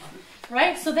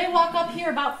 Right? So they walk up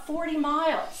here about 40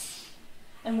 miles.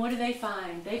 And what do they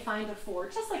find? They find a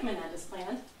fort, just like Menendez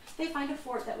planned. They find a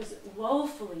fort that was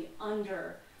woefully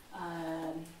under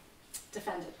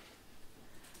defended.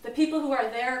 The people who are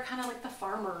there are kind of like the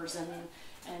farmers and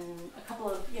a couple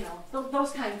of,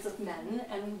 those kinds of men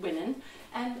and women,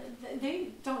 and they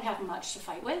don't have much to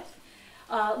fight with.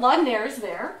 Laudonnière is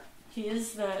there. He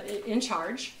is in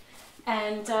charge,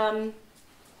 and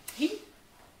he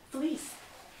flees.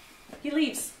 He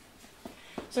leaves.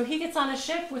 So he gets on a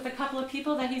ship with a couple of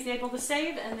people that he's able to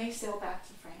save, and they sail back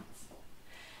to France.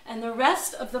 And the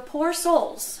rest of the poor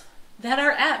souls that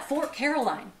are at Fort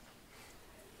Caroline,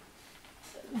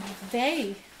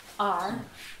 they are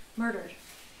murdered.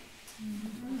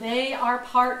 They are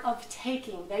part of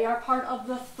taking. They are part of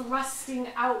the thrusting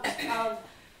out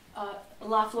of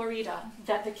La Florida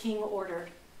that the king ordered.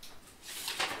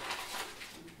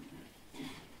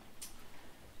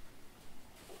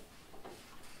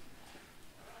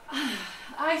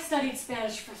 I studied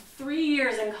Spanish for 3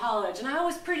 years in college, and I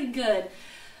was pretty good.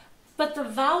 But the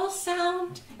vowel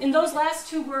sound in those last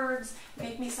 2 words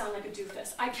make me sound like a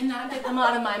doofus. I cannot get them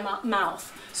out of my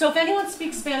mouth. So if anyone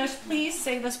speaks Spanish, please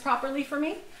say this properly for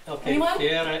me. Okay. Anyone?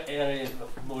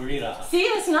 Morirá. See,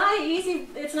 it's not an easy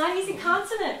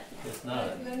consonant. It's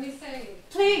not. Let me say it.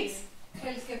 Please.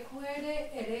 El que fuere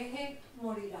hereje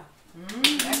morirá.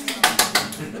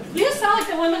 You sound like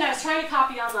the women I was trying to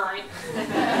copy online.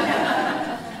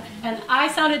 And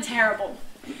I sounded terrible.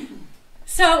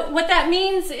 So what that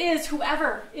means is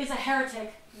whoever is a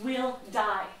heretic will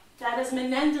die. That is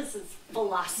Menendez's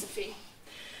philosophy.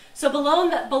 So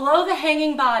below the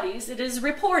hanging bodies, it is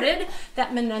reported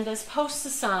that Menendez posts a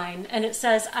sign, and it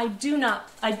says, I do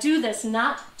this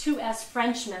not to as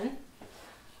Frenchmen,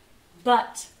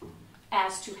 but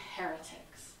as to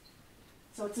heretics.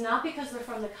 So it's not because they're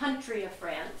from the country of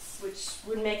France, which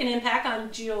would make an impact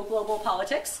on geo-global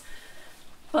politics,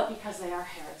 but because they are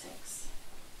heretics.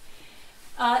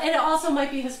 And it also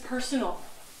might be his personal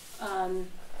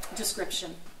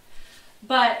description.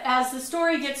 But as the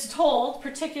story gets told,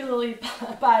 particularly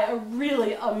by a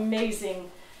really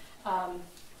amazing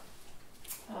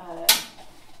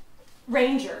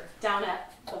ranger down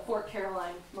at the Fort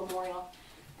Caroline Memorial,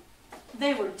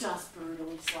 they were just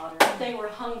brutally slaughtered. They were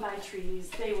hung by trees.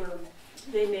 They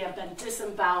may have been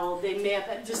disemboweled. They may have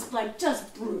been just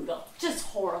brutal, just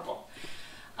horrible.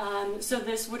 So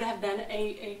this would have been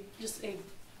just a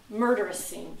murderous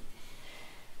scene.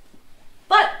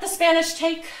 But the Spanish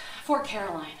take Fort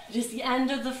Caroline. It is the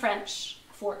end of the French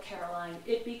Fort Caroline.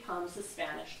 It becomes the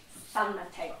Spanish San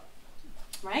Mateo,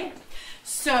 right?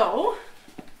 So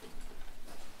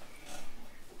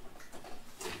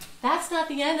That's not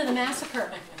the end of the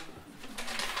massacre.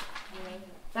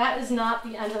 That is not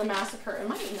the end of the massacre. And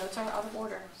my notes are out of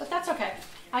order, but that's okay.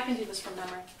 I can do this from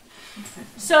memory.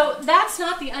 So that's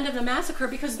not the end of the massacre,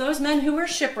 because those men who were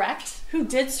shipwrecked, who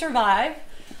did survive,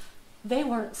 they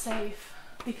weren't safe,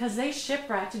 because they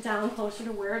shipwrecked down closer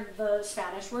to where the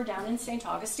Spanish were, down in St.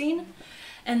 Augustine,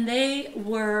 and they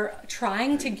were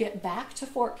trying to get back to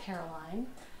Fort Caroline.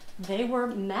 They were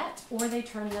met, or they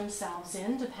turned themselves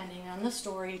in, depending on the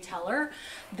storyteller.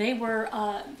 They were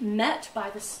met by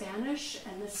the Spanish,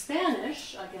 and the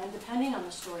Spanish, again, depending on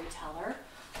the storyteller,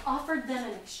 offered them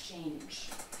an exchange.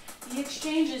 The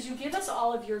exchange is, you give us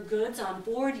all of your goods on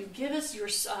board, you give us your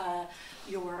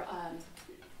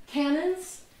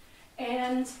cannons,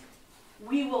 and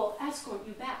we will escort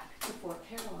you back to Fort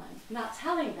Caroline, not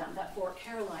telling them that Fort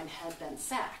Caroline had been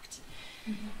sacked.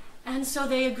 Mm-hmm. And so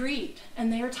they agreed,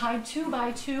 and they are tied 2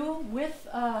 by 2 with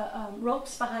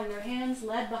ropes behind their hands,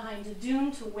 led behind a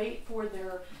dune to wait for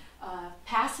their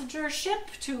passenger ship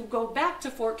to go back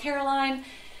to Fort Caroline,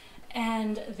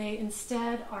 and they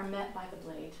instead are met by the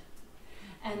blade.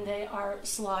 And they are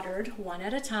slaughtered one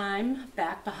at a time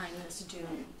back behind this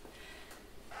dune.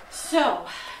 So,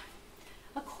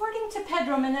 according to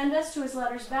Pedro Menendez, to his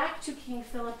letters back to King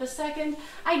Philip II,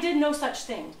 I did no such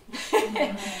thing.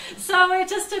 So it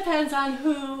just depends on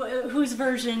whose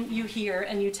version you hear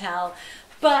and you tell.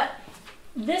 But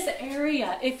this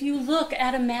area, if you look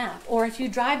at a map, or if you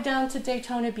drive down to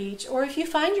Daytona Beach, or if you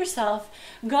find yourself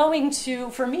going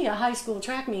to, for me, a high school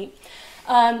track meet,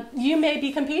 you may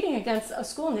be competing against a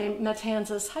school named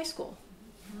Matanzas High School,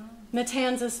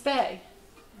 Matanzas Bay.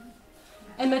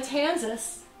 And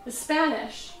Matanzas is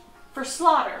Spanish for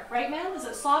slaughter, right, ma'am? Is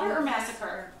it slaughter or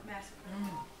massacre? Massacre.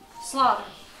 Slaughter.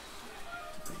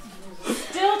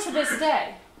 Still to this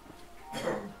day.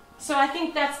 So I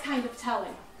think that's kind of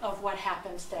telling of what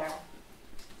happens there.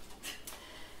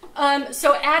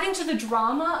 So adding to the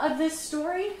drama of this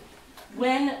story,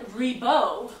 when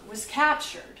Ribot was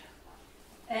captured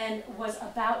and was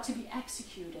about to be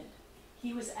executed,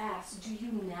 he was asked, do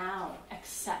you now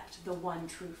accept the one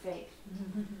true faith?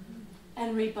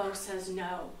 And Ribot says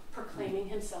no, proclaiming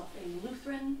himself a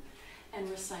Lutheran and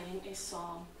reciting a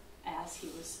psalm as he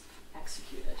was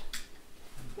executed.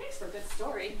 Makes for a good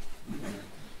story.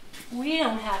 We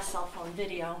don't have cell phone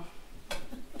video.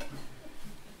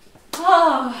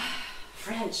 Oh,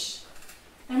 French.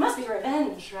 There must be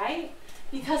revenge, right?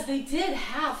 Because they did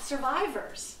have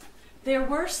survivors. There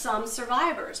were some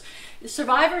survivors. The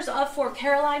survivors of Fort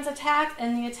Caroline's attack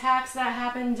and the attacks that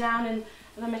happened down in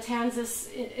the Matanzas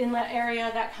Inlet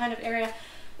area, that kind of area.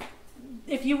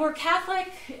 If you were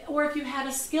Catholic, or if you had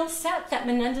a skill set that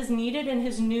Menendez needed in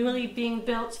his newly being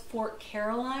built Fort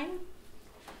Caroline,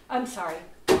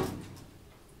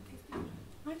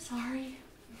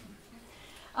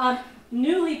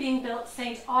 newly being built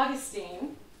St.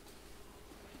 Augustine,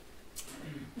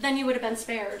 then you would have been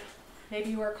spared.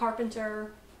 Maybe you were a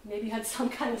carpenter, maybe you had some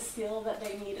kind of skill that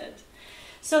they needed.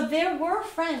 So there were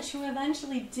French who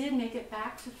eventually did make it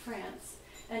back to France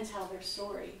and tell their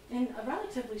story in a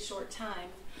relatively short time.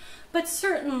 But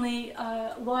certainly,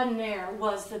 Laudonnière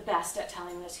was the best at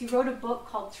telling this. He wrote a book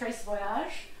called Tres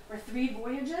Voyages, or 3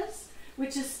 Voyages,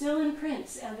 which is still in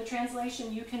print, and the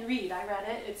translation you can read. I read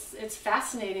it. It's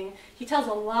fascinating. He tells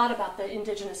a lot about the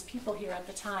indigenous people here at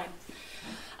the time.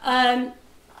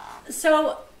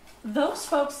 So those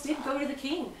folks did go to the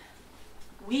king.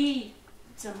 We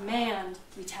demand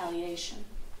retaliation.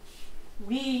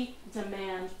 We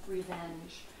demand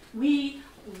revenge. We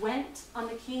went on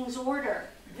the king's order.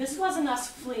 This wasn't us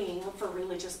fleeing for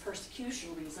religious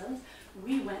persecution reasons.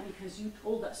 We went because you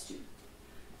told us to.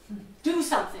 Do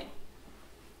something.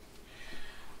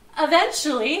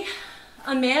 Eventually,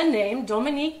 a man named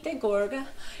Dominique de Gourgues,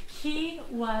 he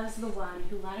was the one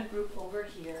who led a group over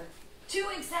here to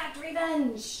exact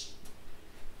revenge.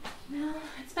 Now,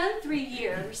 it's been 3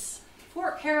 years.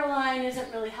 Fort Caroline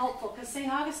isn't really helpful because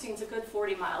St. Augustine's a good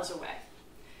 40 miles away.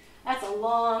 That's a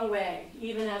long way,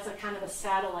 even as a kind of a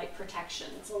satellite protection.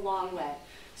 It's a long way.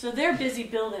 So they're busy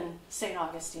building St.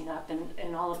 Augustine up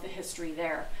and all of the history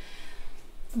there.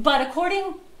 But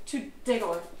according to de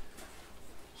Gourgues,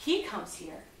 he comes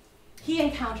here. He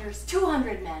encounters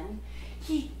 200 men.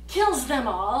 He kills them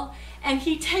all, and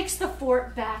he takes the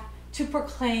fort back to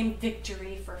proclaim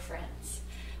victory for France.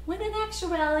 When in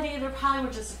actuality, there probably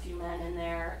were just a few men in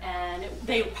there, and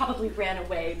they probably ran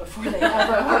away before they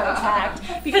ever were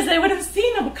attacked, because they would have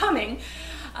seen them coming.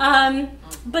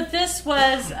 But this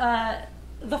was,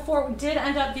 the fort did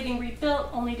end up getting rebuilt,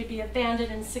 only to be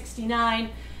abandoned in '69,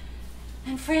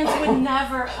 and France would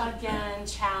never again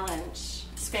challenge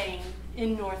Spain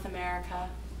in North America.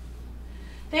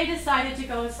 they decided to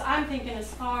go, I'm thinking,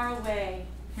 as far away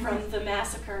from the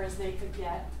massacre as they could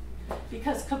get,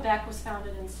 because Quebec was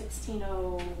founded in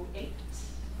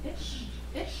 1608-ish,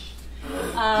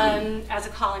 as a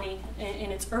colony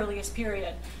in its earliest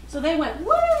period. So they went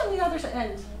way on the other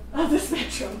end of the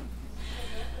spectrum.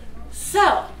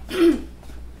 So,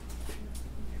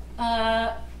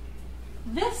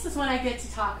 this is when I get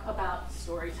to talk about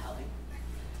storytelling.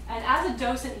 And as a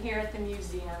docent here at the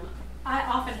museum, I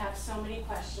often have so many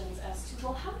questions as to,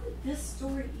 well, how did this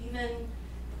story even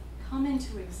come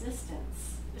into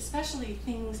existence? Especially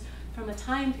things from a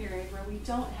time period where we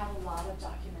don't have a lot of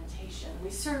documentation. We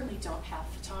certainly don't have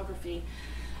photography.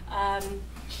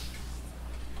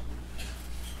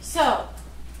 So,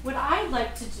 what I'd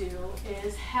like to do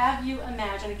is have you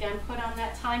imagine, again, put on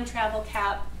that time travel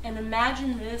cap and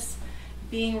imagine this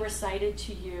being recited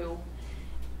to you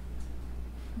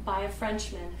by a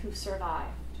Frenchman who survived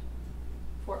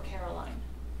Fort Caroline.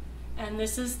 And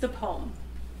this is the poem.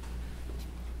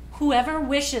 Whoever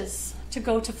wishes to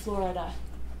go to Florida,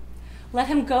 let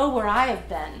him go where I have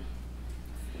been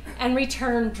and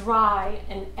return dry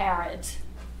and arid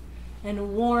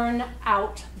and worn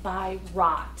out by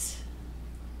rot.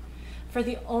 For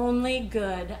the only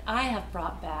good I have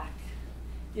brought back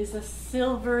is a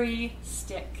silvery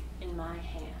stick in my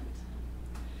hand.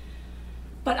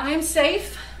 But I am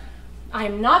safe. I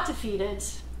am not defeated.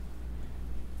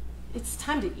 It's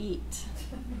time to eat.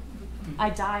 I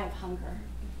die of hunger.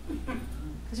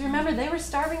 Because remember, they were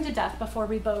starving to death before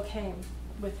Ribault came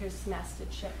with his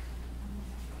masted ship.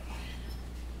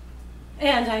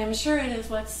 And I am sure it is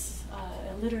what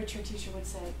a literature teacher would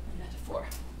say, a metaphor.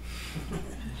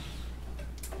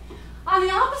 On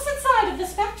the opposite side of the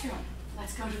spectrum,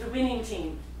 let's go to the winning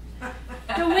team.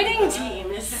 The winning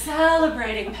team is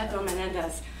celebrating Pedro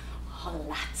Menendez a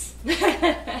lot.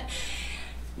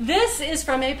 This is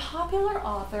from a popular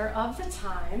author of the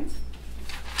time.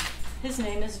 His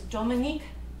name is Dominique.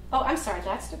 Oh, I'm sorry,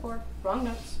 that's the board. Wrong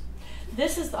notes.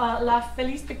 This is La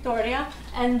Feliz Victoria,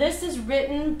 and this is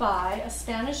written by a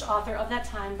Spanish author of that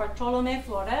time, Bartolomé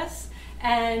Flores,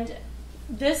 and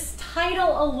this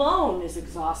title alone is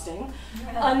exhausting.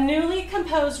 A newly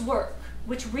composed work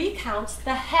which recounts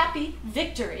the happy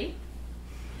victory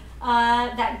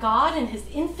that God in his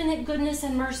infinite goodness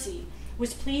and mercy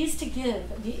was pleased to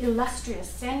give the illustrious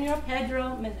Senor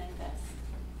Pedro Menendez.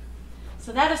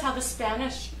 So that is how the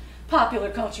Spanish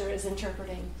popular culture is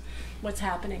interpreting what's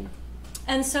happening.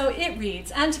 And so it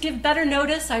reads, and to give better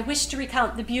notice, I wish to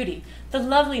recount the beauty, the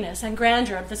loveliness and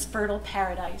grandeur of this fertile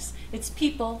paradise, its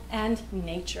people and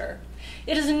nature.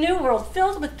 It is a new world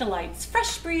filled with delights,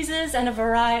 fresh breezes, and a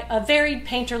varied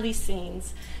painterly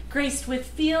scenes, graced with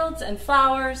fields and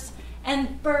flowers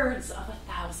and birds of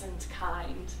 1,000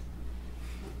 kind.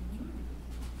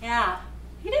 Yeah,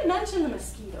 he didn't mention the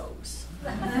mosquitoes.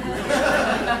 Those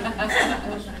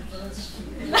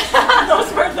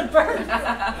were the birds.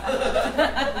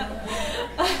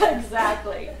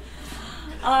 Exactly.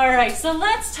 All right, so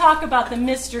let's talk about the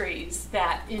mysteries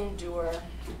that endure.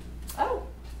 Oh,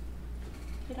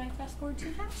 did I fast forward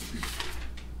too fast?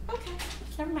 Okay,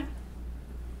 never mind.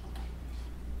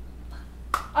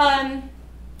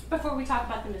 Before we talk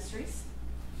about the mysteries,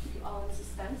 keep you all in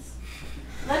suspense,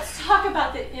 let's talk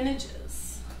about the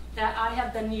images that I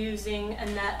have been using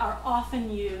and that are often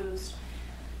used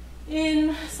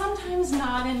in sometimes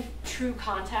not in true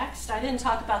context. I didn't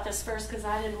talk about this first because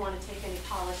I didn't want to take any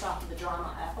polish off of the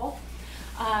drama apple.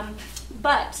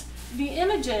 But the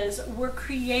images were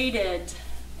created,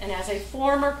 and as a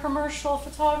former commercial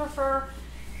photographer,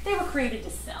 they were created to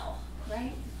sell,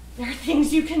 right? There are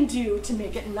things you can do to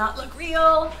make it not look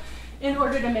real in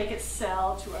order to make it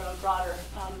sell to a broader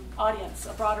audience.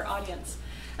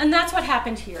 And that's what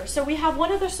happened here. So we have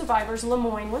one of the survivors,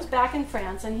 Lemoyne, was back in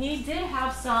France, and he did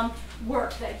have some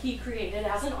work that he created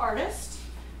as an artist,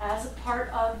 as a part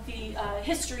of the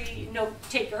history note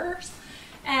takers,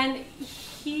 and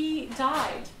he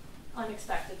died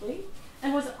unexpectedly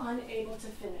and was unable to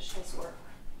finish his work.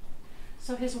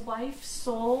 So his wife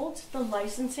sold the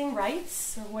licensing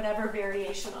rights, or whatever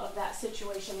variation of that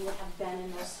situation would have been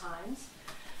in those times,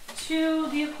 to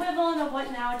the equivalent of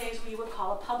what nowadays we would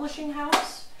call a publishing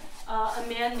house, a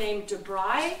man named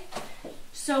Debray.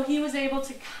 So he was able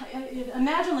to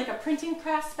imagine like a printing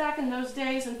press back in those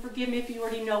days, and forgive me if you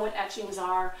already know what etchings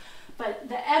are, but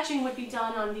the etching would be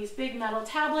done on these big metal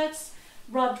tablets,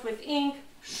 rubbed with ink,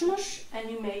 smush, and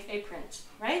you make a print,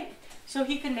 right? So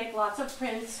he could make lots of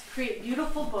prints, create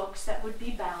beautiful books that would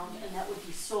be bound and that would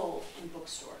be sold in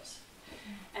bookstores.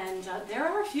 And there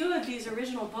are a few of these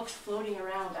original books floating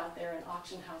around out there in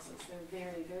auction houses. They're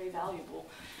very, very valuable.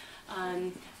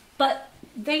 But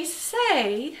they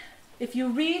say, if you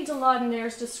read de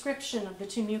Laudonniere's description of the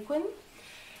Timucuan,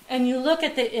 and you look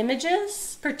at the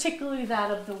images, particularly that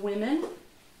of the women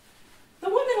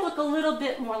look a little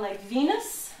bit more like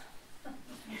Venus,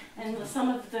 and some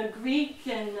of the Greek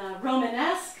and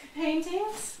Romanesque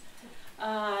paintings,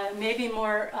 maybe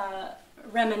more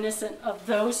reminiscent of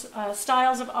those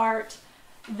styles of art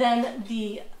than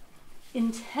the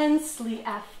intensely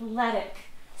athletic,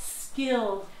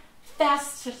 skilled,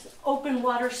 fast open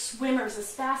water swimmers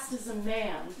as fast as a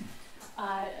man.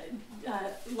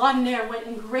 Laudonniere went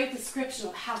in great description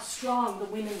of how strong the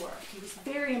women were. He was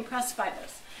very impressed by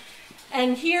this.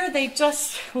 And here they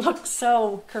just look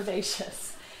so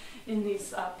curvaceous in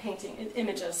these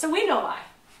images. So we know why.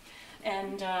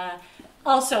 And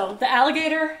also, the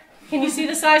alligator, can you see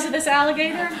the size of this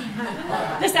alligator?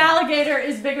 This alligator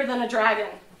is bigger than a dragon.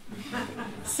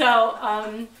 So,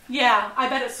 yeah, I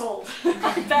bet it sold.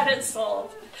 I bet it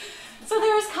sold. So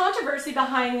there is controversy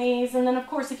behind these, and then of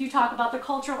course if you talk about the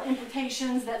cultural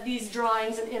implications that these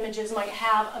drawings and images might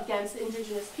have against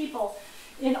indigenous people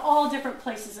in all different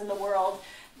places in the world,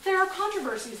 there are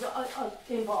controversies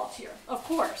involved here, of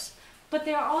course. But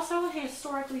they are also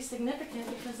historically significant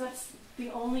because that's the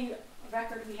only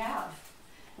record we have.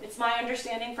 It's my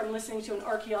understanding from listening to an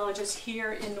archaeologist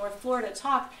here in North Florida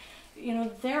talk,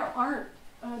 there aren't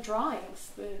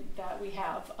drawings that we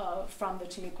have from the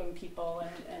Timucuan people,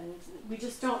 and we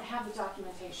just don't have the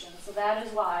documentation. So that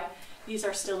is why these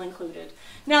are still included.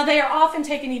 Now, they are often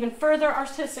taken even further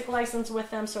artistic license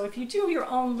with them, so if you do your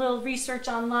own little research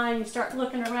online, you start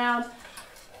looking around,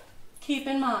 keep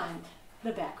in mind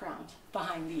the background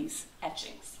behind these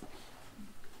etchings.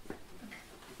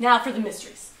 Now for the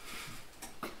mysteries.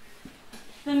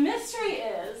 The mystery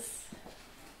is,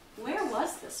 where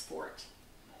was this fort?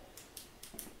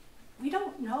 We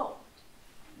don't know.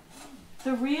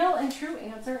 The real and true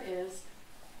answer is,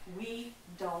 we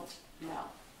don't know.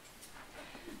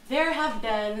 There have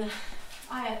been,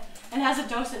 and as a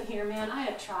docent here, man, I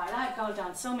have tried. I have gone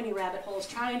down so many rabbit holes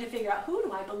trying to figure out who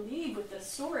do I believe with this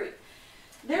story.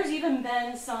 There's even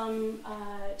been some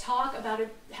talk about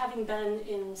it having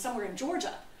been somewhere in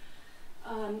Georgia.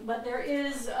 But there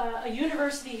is a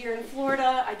university here in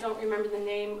Florida, I don't remember the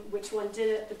name, which one did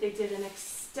it, but they did an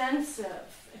extensive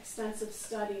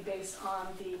study based on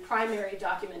the primary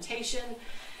documentation,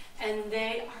 and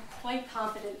they are quite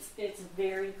confident it's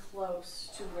very close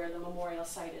to where the memorial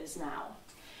site is now.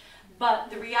 But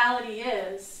the reality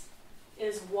is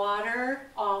water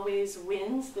always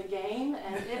wins the game,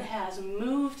 and it has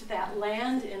moved that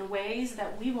land in ways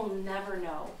that we will never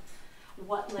know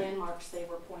what landmarks they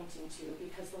were pointing to,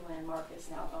 because the landmark is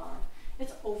now gone.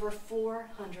 It's over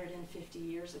 450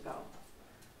 years ago,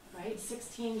 right?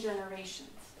 16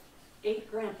 generations, 8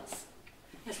 grandpas.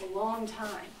 It's a long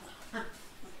time.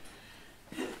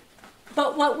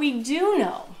 But what we do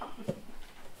know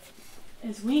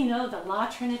is we know that La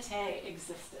Trinité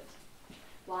existed.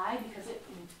 Why? Because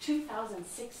in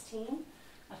 2016,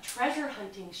 a treasure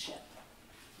hunting ship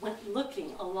went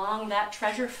looking along that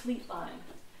treasure fleet line.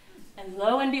 And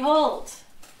lo and behold,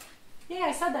 yeah,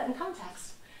 I said that in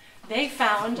context, they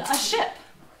found a ship.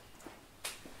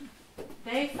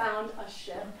 They found a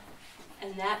ship,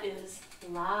 and that is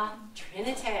La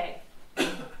Trinité.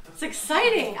 It's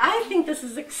exciting. I think this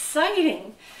is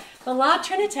exciting. The La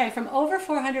Trinité from over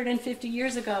 450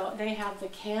 years ago, they have the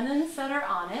cannons that are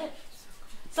on it.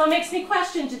 So it makes me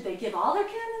question, did they give all their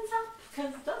cannons up?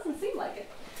 Because it doesn't seem like it.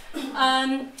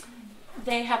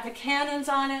 They have the cannons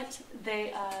on it.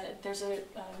 There's an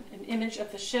image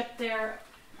of the ship there.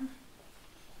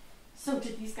 So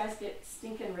did these guys get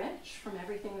stinking rich from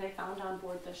everything they found on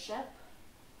board the ship?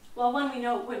 Well, one, we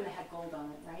know it wouldn't have had gold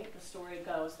on it, right? The story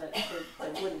goes that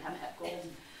they wouldn't have had gold.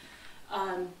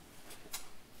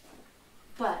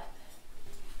 But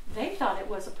they thought it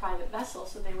was a private vessel,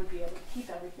 so they would be able to keep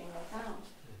everything they found.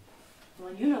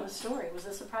 Well, you know the story. Was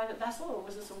this a private vessel, or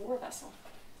was this a war vessel?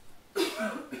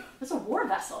 It's a war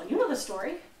vessel. You know the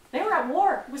story. They were at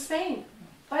war with Spain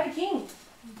by the king.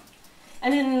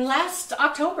 And in last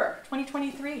October,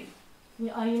 2023,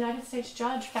 a United States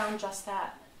judge found just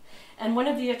that. And one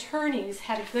of the attorneys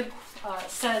had a good,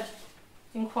 said,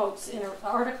 in quotes, in an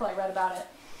article I read about it,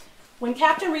 when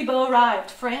Captain Ribault arrived,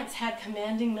 France had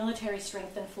commanding military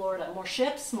strength in Florida. More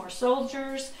ships, more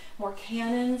soldiers, more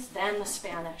cannons than the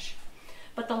Spanish.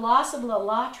 But the loss of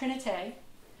La Trinité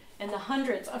and the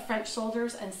hundreds of French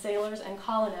soldiers and sailors and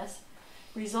colonists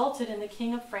resulted in the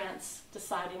King of France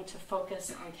deciding to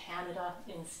focus on Canada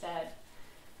instead.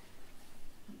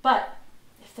 But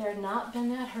if there had not been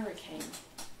that hurricane,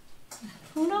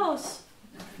 who knows?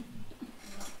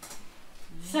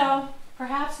 So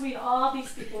perhaps we'd all be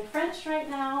speaking French right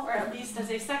now, or at least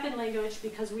as a second language,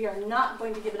 because we are not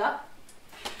going to give it up.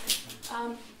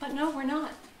 But no, we're not.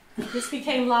 This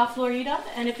became La Florida,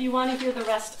 and if you want to hear the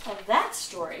rest of that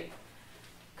story,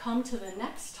 come to the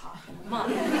next talk in a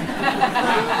month.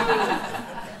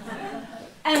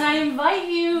 And I invite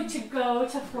you to go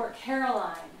to Fort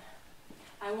Caroline.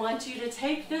 I want you to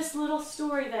take this little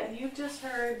story that you've just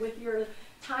heard with your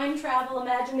time travel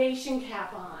imagination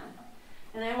cap on.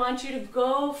 And I want you to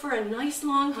go for a nice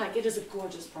long hike. It is a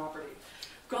gorgeous property.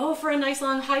 Go for a nice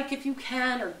long hike if you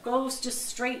can, or go just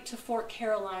straight to Fort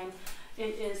Caroline.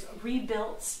 It is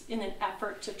rebuilt in an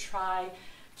effort to try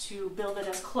to build it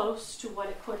as close to what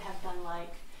it could have been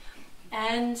like.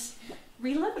 And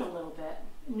relive it a little bit,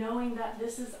 knowing that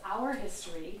this is our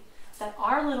history, that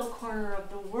our little corner of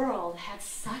the world had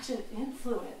such an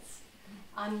influence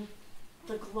on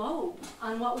the globe,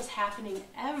 on what was happening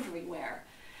everywhere.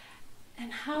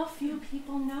 And how few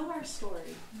people know our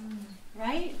story,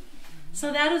 right?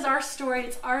 So that is our story.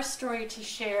 It's our story to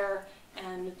share,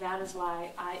 and that is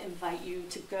why I invite you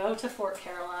to go to Fort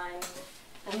Caroline.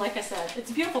 And like I said, it's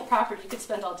a beautiful property. You could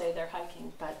spend all day there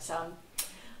hiking. But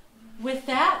with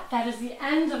that, that is the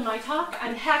end of my talk.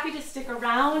 I'm happy to stick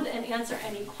around and answer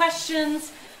any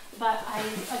questions. But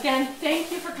again,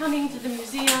 thank you for coming to the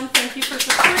museum. Thank you for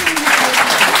supporting me.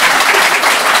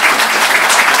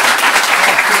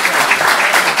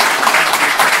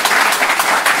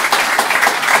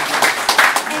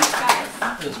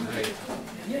 That was great.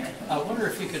 I wonder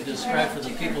if you could describe for the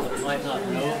people that might not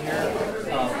know here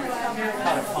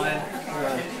how to find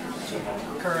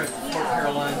current Fort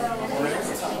Caroline Memorial,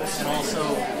 and also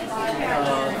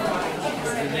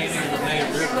the naming of the May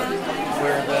River,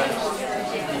 where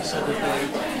you said that they